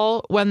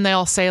people when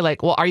they'll say,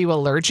 like, well, are you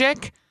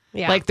allergic?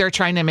 Yeah. Like they're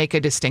trying to make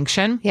a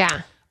distinction.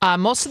 Yeah.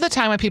 Most of the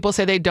time when people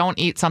say they don't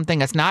eat something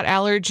that's not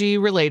allergy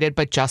related,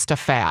 but just a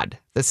fad,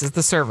 this is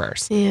the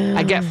servers. Yeah.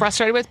 I get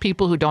frustrated with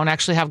people who don't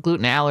actually have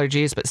gluten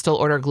allergies, but still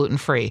order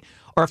gluten-free.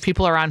 Or if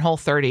people are on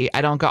Whole30,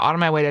 I don't go out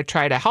of my way to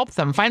try to help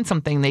them find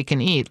something they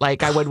can eat,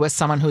 like I would with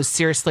someone who's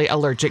seriously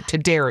allergic to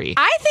dairy.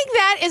 I think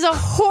that is a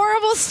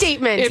horrible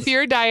statement. If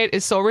your diet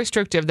is so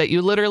restrictive that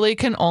you literally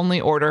can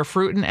only order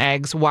fruit and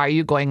eggs, why are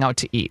you going out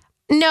to eat?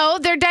 No,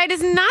 their diet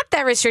is not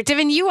that restrictive,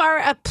 and you are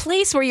a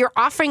place where you're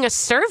offering a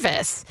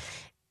service.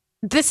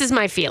 This is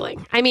my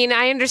feeling. I mean,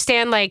 I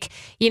understand, like,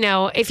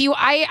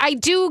 I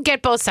do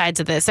get both sides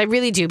of this. I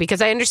really do,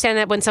 because I understand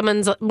that when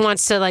someone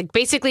wants to, like,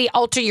 basically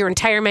alter your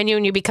entire menu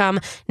and you become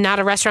not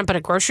a restaurant but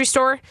a grocery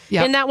store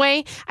in that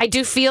way, I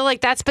do feel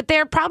like but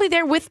they're probably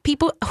there with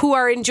people who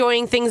are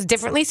enjoying things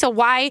differently. So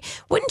why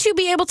wouldn't you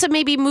be able to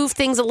maybe move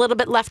things a little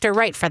bit left or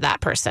right for that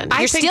person?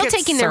 You're still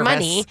taking their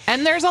money.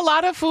 And there's a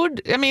lot of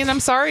food. I mean, I'm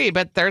sorry,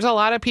 but there's a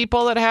lot of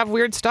people that have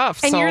weird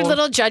stuff. And your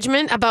little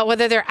judgment about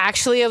whether they're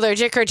actually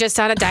allergic or just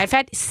on a diet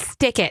fad,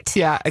 stick it.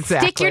 Yeah,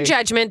 exactly. Stick your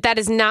judgment. That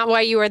is not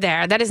why you were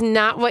there. That is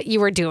not what you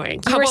were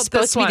doing. You were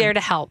supposed to be there to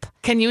help.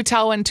 Can you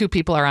tell when two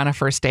people are on a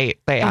first date?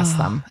 They ask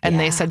them. And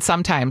they said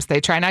sometimes they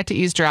try not to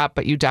eavesdrop,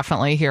 but you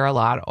definitely hear a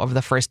lot of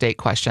the first date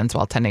questions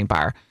while tending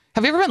bar.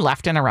 Have you ever been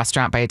left in a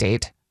restaurant by a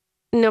date?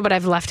 No, but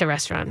I've left a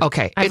restaurant.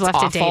 Okay. I've it's left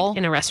awful. a date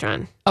in a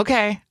restaurant.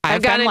 Okay.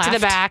 I've gone into the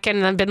back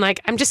and I've been like,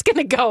 I'm just going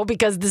to go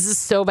because this is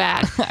so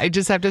bad. I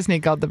just have to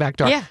sneak out the back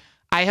door. Yeah.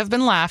 I have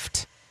been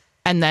left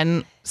and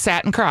then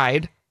sat and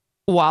cried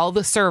while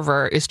the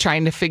server is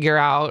trying to figure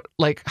out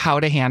like how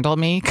to handle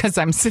me because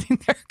I'm sitting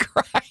there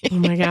crying. Oh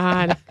my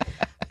God.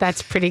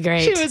 That's pretty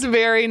great. She was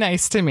very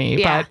nice to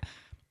me, but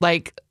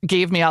like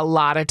gave me a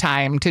lot of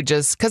time to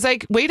just, because I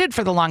waited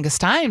for the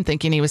longest time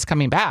thinking he was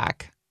coming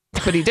back,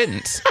 but he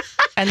didn't.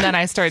 And then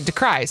I started to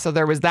cry. So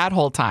there was that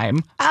whole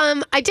time.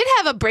 I did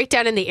have a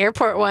breakdown in the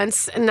airport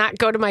once and not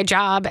go to my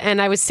job.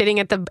 And I was sitting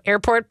at the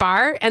airport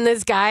bar and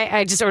this guy,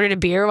 I just ordered a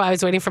beer while I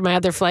was waiting for my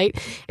other flight.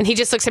 And he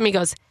just looks at me and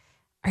goes,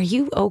 "Are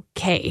you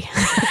okay?"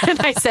 And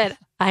I said,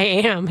 "I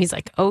am." He's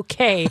like,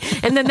 "Okay."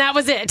 And then that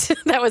was it.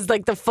 That was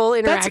like the full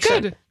interaction.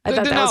 That's good. I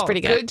thought that was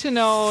pretty good. Good to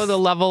know the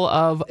level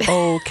of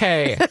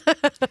okay.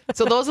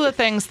 So those are the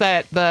things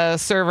that the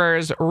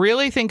servers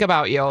really think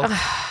about you.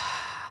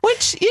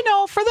 Which,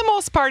 for the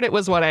most part, it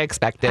was what I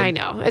expected. I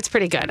know. It's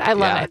pretty good. I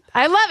love it.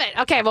 I love it.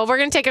 Okay, well, we're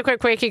going to take a quick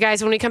break, you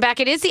guys. When we come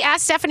back, it is the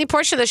Ask Stephanie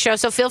portion of the show,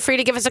 so feel free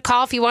to give us a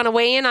call if you want to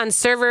weigh in on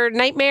server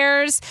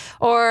nightmares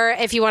or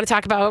if you want to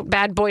talk about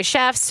bad boy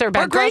chefs or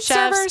bad girl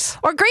chefs. Servers.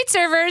 Or great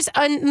servers.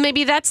 And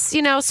maybe that's,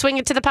 swing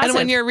it to the positive.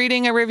 And when you're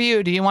reading a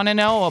review, do you want to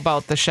know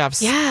about the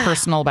chef's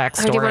personal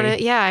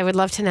backstory? I would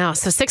love to know.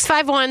 So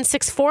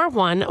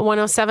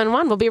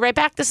 651-641-1071. We'll be right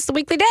back. This is the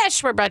Weekly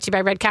Dish. We're brought to you by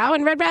Red Cow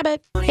and Red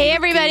Rabbit. Hey,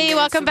 everybody.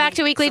 Welcome back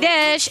to Weekly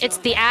Dish. It's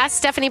the Ask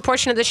Stephanie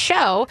portion of the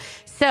show.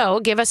 So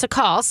give us a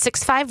call,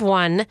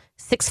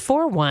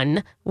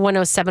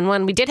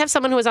 651-641-1071. We did have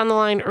someone who was on the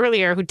line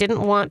earlier who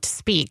didn't want to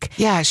speak.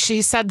 Yeah,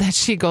 she said that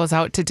she goes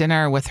out to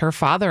dinner with her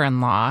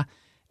father-in-law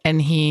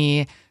and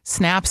he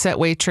snaps at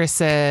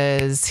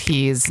waitresses.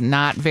 He's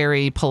not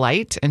very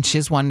polite and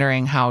she's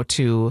wondering how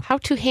to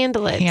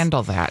handle it.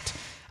 Handle that.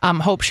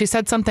 Hope, she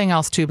said something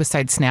else too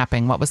besides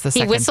snapping. What was the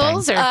second thing? He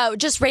whistles thing? or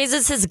just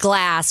raises his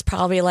glass,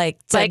 probably like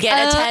to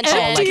get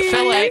attention. Like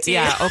fill it.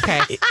 Yeah,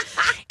 okay.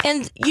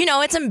 And,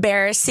 it's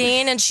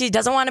embarrassing and she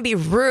doesn't want to be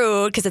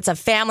rude because it's a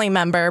family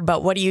member.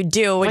 But what do you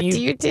do when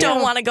you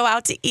don't want to go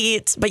out to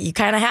eat? But you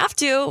kind of have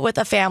to with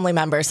a family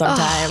member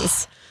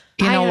sometimes.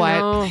 You know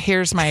what?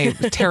 Here's my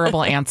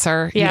terrible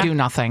answer. You do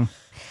nothing.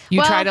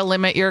 You try to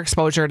limit your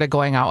exposure to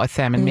going out with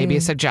them and maybe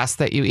suggest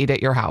that you eat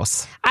at your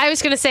house. I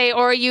was going to say,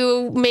 or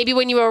maybe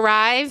when you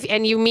arrive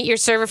and you meet your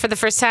server for the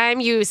first time,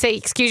 you say,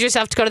 excuse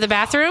yourself to go to the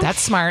bathroom. That's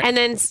smart. And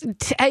then,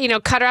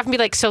 cut her off and be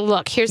like, so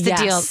look, here's the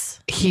deal.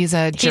 He's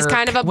a jerk. He's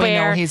kind of a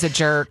bear. We know he's a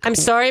jerk. I'm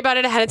sorry about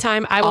it ahead of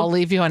time. I'll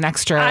leave you an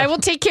extra. I will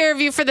take care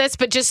of you for this,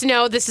 but just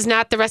know this is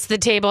not the rest of the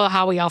table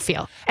how we all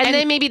feel. And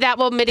then maybe that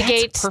will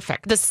mitigate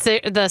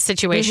the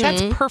situation.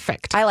 That's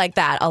perfect. I like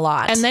that a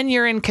lot. And then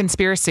you're in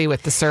conspiracy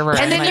with the server.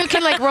 And then you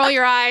can like roll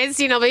your eyes,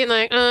 being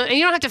like, and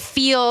you don't have to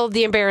feel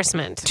the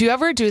embarrassment. Do you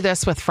ever do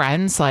this with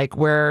friends, like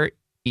where,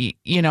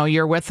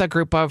 you're with a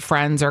group of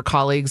friends or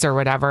colleagues or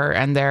whatever,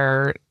 and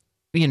they're,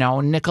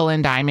 nickel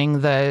and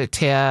diming the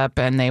tip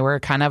and they were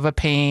kind of a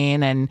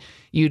pain and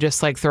you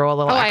just like throw a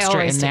little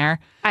extra in there?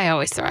 I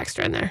always throw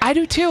extra in there. I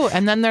do too.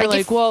 And then they're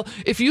like, well,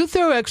 if you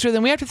throw extra,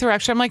 then we have to throw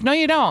extra. I'm like, no,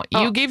 you don't.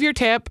 You give your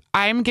tip.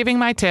 I'm giving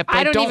my tip.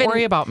 Like, don't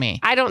worry about me.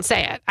 I don't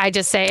say it. I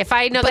just say if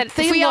I know that if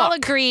we all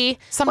agree.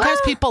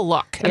 Sometimes people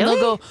look and they'll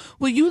go,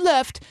 well, you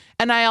left.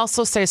 And I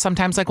also say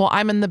sometimes like, well,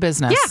 I'm in the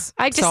business. Yeah.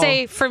 I just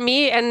say for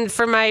me and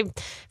for my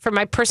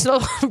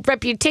personal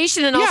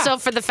reputation and also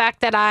for the fact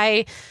that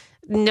I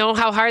know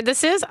how hard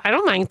this is, I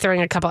don't mind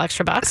throwing a couple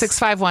extra bucks.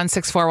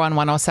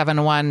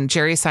 651-641-1071.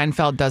 Jerry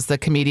Seinfeld does the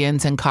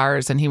comedians in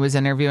cars, and he was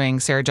interviewing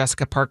Sarah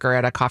Jessica Parker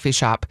at a coffee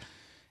shop,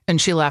 and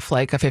she left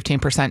like a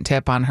 15%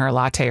 tip on her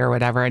latte or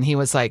whatever, and he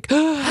was like,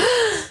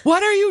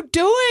 what are you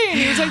doing?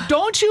 He was like,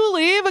 don't you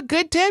leave a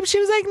good tip? She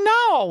was like,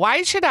 no,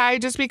 why should I,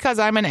 just because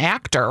I'm an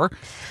actor,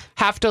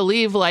 have to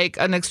leave like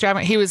an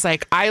extravagant? He was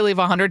like, I leave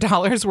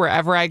 $100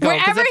 wherever I go,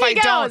 because if I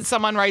don't,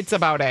 someone writes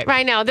about it.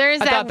 Right now, I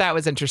thought that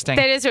was interesting.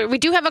 That is. We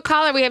do have a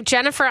caller. We have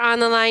Jennifer on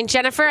the line.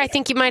 Jennifer, I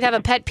think you might have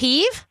a pet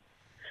peeve.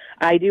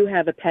 I do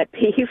have a pet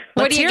peeve.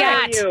 What do you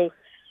got?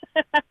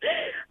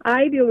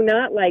 I do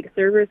not like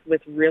servers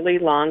with really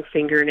long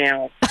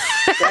fingernails.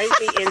 Drives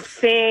me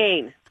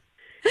insane.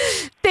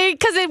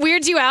 Because it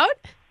weirds you out?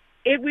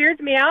 It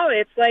weirds me out.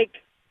 It's like,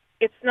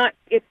 it's not,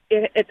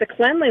 it's a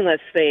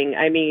cleanliness thing.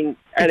 I mean,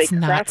 are they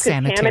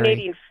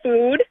cross-contaminating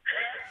food?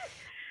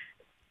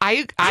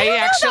 I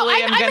actually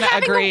am going to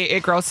agree.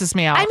 It grosses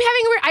me out.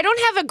 I don't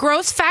have a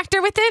gross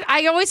factor with it.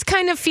 I always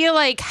kind of feel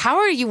like, how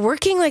are you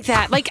working like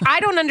that? Like, I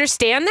don't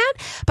understand that,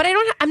 but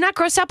I'm not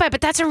grossed out by it,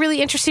 but that's a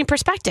really interesting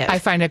perspective. I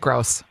find it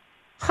gross.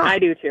 Huh. I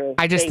do too.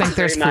 I just think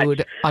there's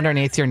food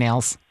underneath your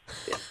nails.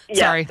 Yeah,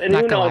 Sorry, and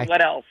not who knows lie.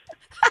 what else.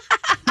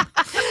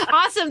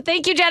 Awesome.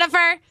 Thank you,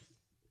 Jennifer.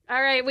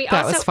 All right. We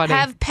also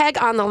have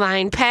Peg on the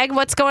line. Peg,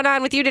 what's going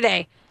on with you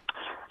today?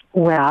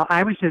 Well,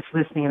 I was just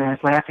listening and I was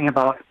laughing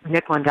about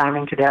nickel and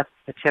diming to death,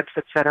 the tips,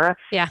 etc.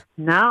 Yeah.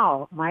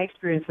 Now, my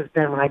experience has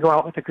been when I go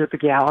out with a group of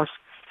gals,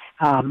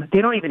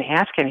 they don't even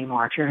ask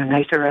anymore. If you're in a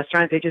nicer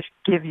restaurant, they just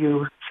give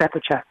you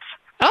separate checks.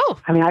 Oh.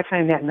 I mean, I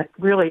find that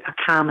really a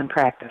common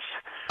practice.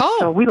 Oh.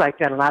 So we like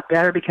that a lot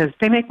better because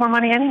they make more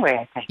money anyway,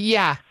 I think.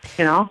 Yeah.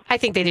 I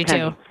think they do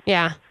too.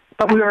 Yeah.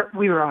 But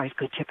we were always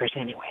good tippers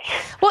anyway.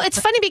 Well, it's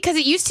funny because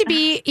it used to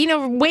be,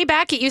 way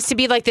back, it used to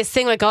be like this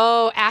thing like,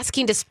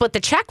 asking to split the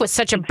check was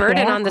such a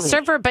burden on the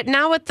server. But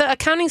now with the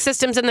accounting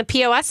systems and the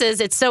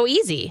POSs, it's so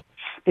easy.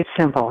 It's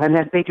simple. And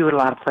they do it a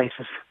lot of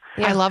places.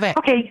 Yeah. I love it.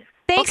 Okay.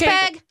 Thanks,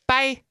 Peg.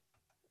 Bye.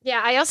 Yeah,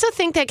 I also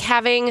think that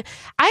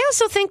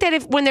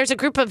when there's a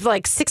group of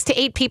like 6 to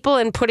 8 people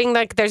and putting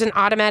like there's an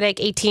automatic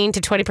 18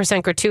 to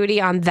 20% gratuity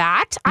on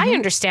that, I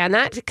understand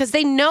that because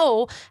they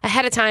know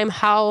ahead of time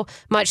how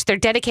much they're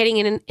dedicating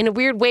in a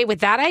weird way with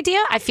that idea.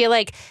 I feel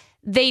like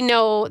they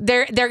know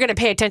they're going to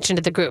pay attention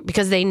to the group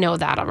because they know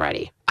that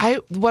already.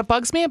 What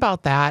bugs me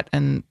about that,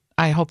 and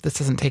I hope this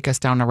doesn't take us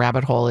down a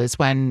rabbit hole, is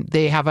when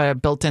they have a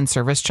built-in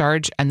service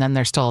charge and then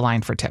there's still a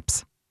line for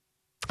tips.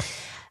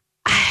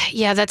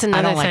 Yeah, that's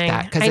another thing. I don't like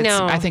that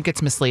because I think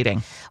it's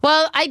misleading.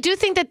 Well, I do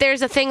think that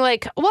there's a thing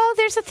when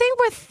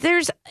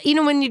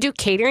you do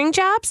catering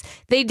jobs,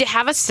 they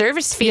have a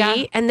service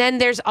fee and then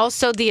there's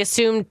also the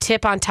assumed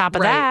tip on top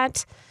of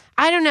that.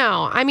 I don't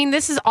know. I mean,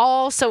 this is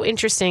all so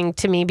interesting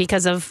to me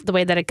because of the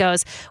way that it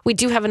goes. We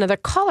do have another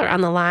caller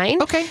on the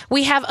line. Okay.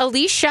 We have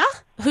Alicia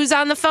who's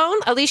on the phone.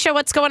 Alicia,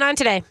 what's going on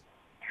today?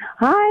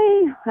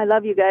 Hi. I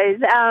love you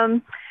guys.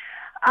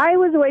 I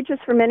was a waitress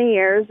for many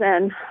years,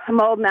 and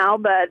I'm old now,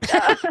 but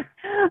as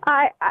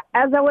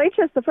a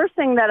waitress, the first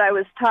thing that I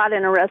was taught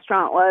in a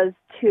restaurant was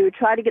to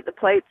try to get the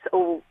plates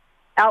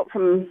out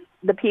from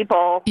the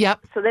people.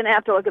 Yep. So they didn't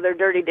have to look at their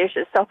dirty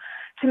dishes. So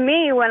to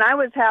me, when I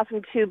was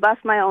having to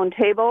bust my own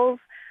tables,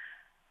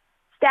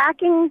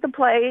 stacking the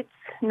plates,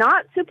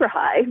 not super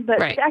high,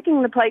 but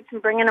stacking the plates and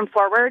bringing them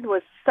forward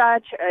was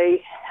such a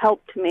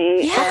help to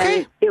me. Yeah.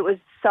 And it was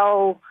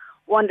so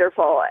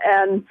wonderful.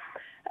 And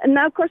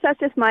now, of course, that's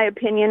just my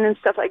opinion and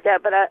stuff like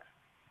that, but I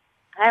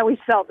always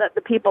felt that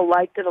the people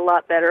liked it a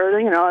lot better,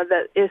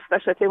 that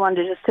especially if they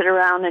wanted to just sit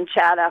around and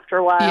chat after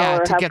a while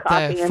or to have get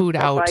coffee the and food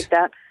stuff out. like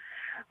that.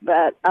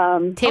 But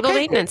table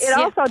maintenance. It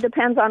also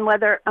depends on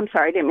whether, I'm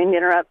sorry, I didn't mean to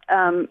interrupt,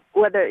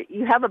 whether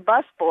you have a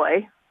bus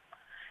boy.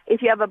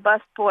 If you have a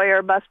bus boy or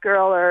a bus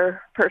girl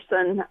or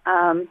person,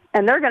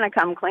 and they're going to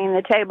come clean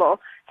the table,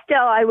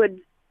 still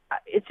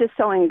it's just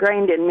so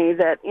ingrained in me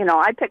that,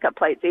 I pick up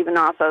plates even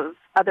off of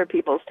other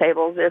people's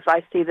tables if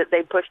I see that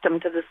they pushed them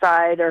to the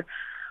side or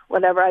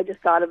whatever. I just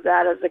thought of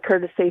that as a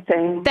courtesy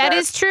thing. That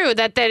is true,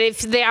 that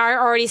if they are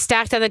already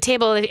stacked on the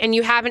table and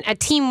you haven't,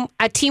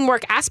 a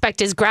teamwork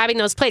aspect is grabbing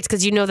those plates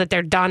because you know that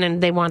they're done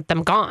and they want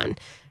them gone,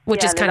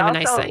 which is kind of a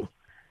nice thing.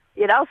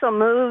 It also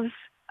moves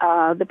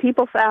the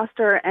people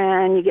faster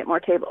and you get more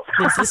tables.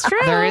 This is true.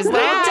 There is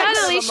well done,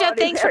 Alicia.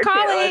 Thanks for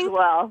calling. As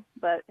well,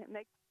 but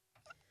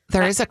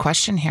there is a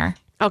question here.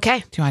 Okay.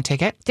 Do you want to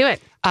take it? Do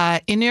it.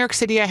 In New York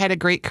City, I had a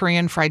great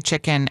Korean fried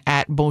chicken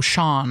at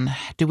Beauchamp.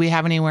 Do we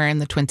have anywhere in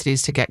the Twin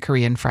Cities to get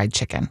Korean fried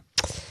chicken?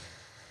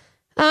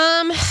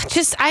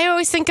 I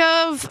always think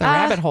of the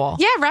Rabbit Hole.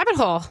 Yeah, Rabbit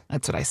Hole.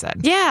 That's what I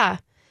said. Yeah.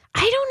 I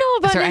don't know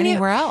about Is there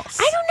anywhere else?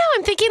 I don't know.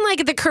 I'm thinking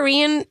like the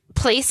Korean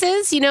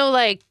places,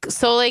 like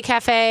Soleil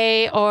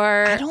Cafe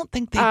or I don't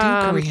think they do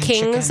Korean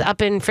King's chicken.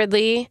 up in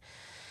Fridley.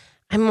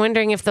 I'm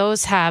wondering if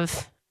those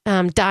have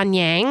Dan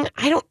Yang.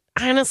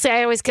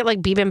 I always get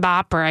like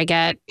bibimbap or I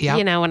get,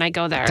 when I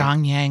go there.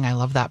 Dong Yang, I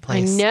love that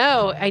place.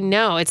 I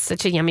know. It's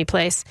such a yummy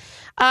place.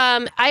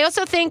 I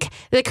also think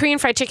the Korean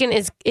fried chicken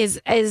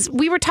is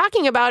we were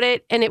talking about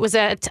it and it was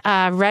at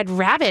Red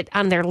Rabbit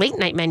on their late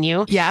night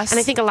menu. Yes. And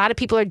I think a lot of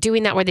people are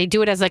doing that where they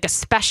do it as like a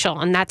special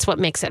and that's what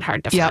makes it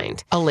hard to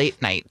find. A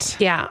late night.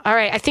 Yeah. All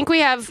right. I think we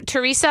have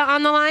Teresa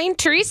on the line.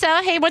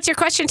 Teresa, hey, what's your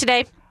question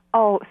today?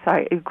 Oh,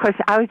 sorry. Of course,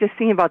 I was just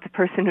thinking about the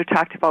person who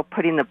talked about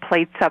putting the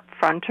plates up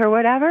front or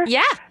whatever.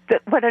 Yeah.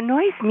 What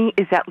annoys me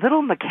is that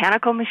little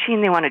mechanical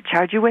machine they want to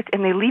charge you with,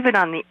 and they leave it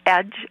on the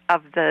edge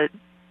of the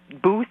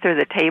booth or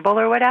the table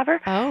or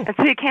whatever. Oh. And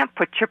so you can't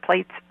put your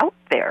plates out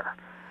there.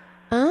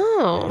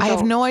 Oh. I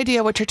have no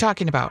idea what you're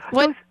talking about.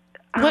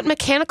 What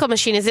mechanical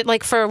machine? Is it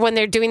like for when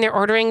they're doing their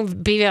ordering,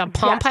 be a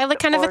Palm Pilot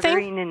kind of a thing?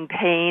 Ordering and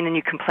paying, and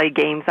you can play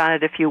games on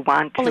it if you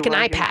want to. Oh, like an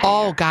iPad.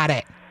 Oh, got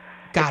it.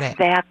 Got it.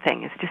 That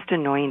thing is just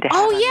annoying to have.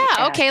 Oh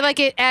yeah, okay. Like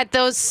at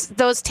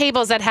those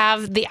tables that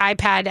have the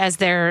iPad as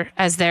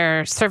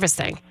their service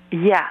thing.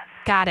 Yes.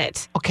 Got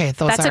it. Okay,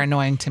 those are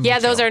annoying to me. Yeah,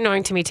 too. those are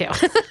annoying to me too.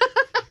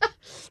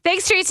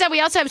 Thanks, Teresa.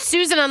 We also have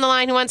Susan on the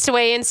line who wants to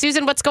weigh in.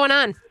 Susan, what's going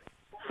on?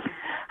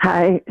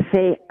 Hi.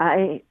 Say,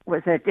 I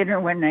was at dinner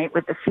one night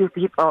with a few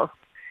people,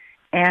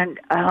 and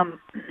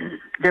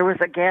there was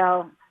a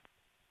gal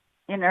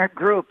in our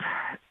group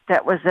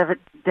that was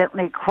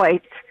evidently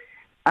quite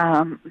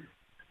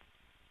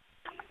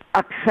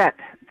upset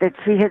that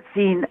she had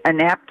seen a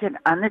napkin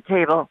on the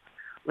table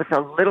with a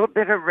little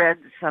bit of red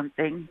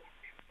something,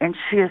 and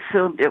she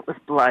assumed it was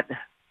blood.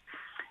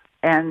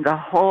 And the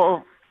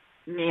whole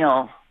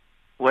meal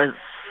was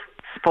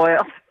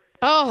spoiled.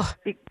 Oh.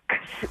 Because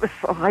she was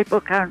so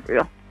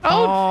hypochondrial.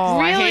 Oh,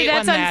 really? I hate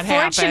That's when that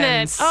unfortunate.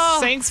 happens. Oh,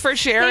 thanks for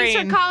sharing.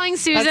 Thanks for calling,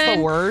 Susan. That's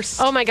the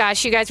worst. Oh my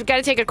gosh, you guys, we've got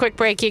to take a quick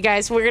break, you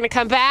guys. We're going to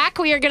come back.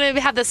 We are going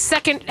to have the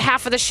second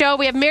half of the show.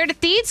 We have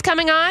Meredith Deeds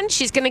coming on.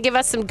 She's going to give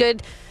us some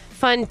good,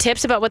 fun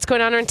tips about what's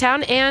going on in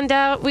town,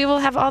 and we will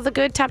have all the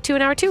good top 2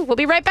 in hour 2. We'll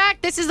be right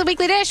back. This is The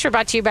Weekly Dish. We're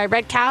brought to you by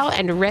Red Cow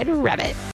and Red Rabbit.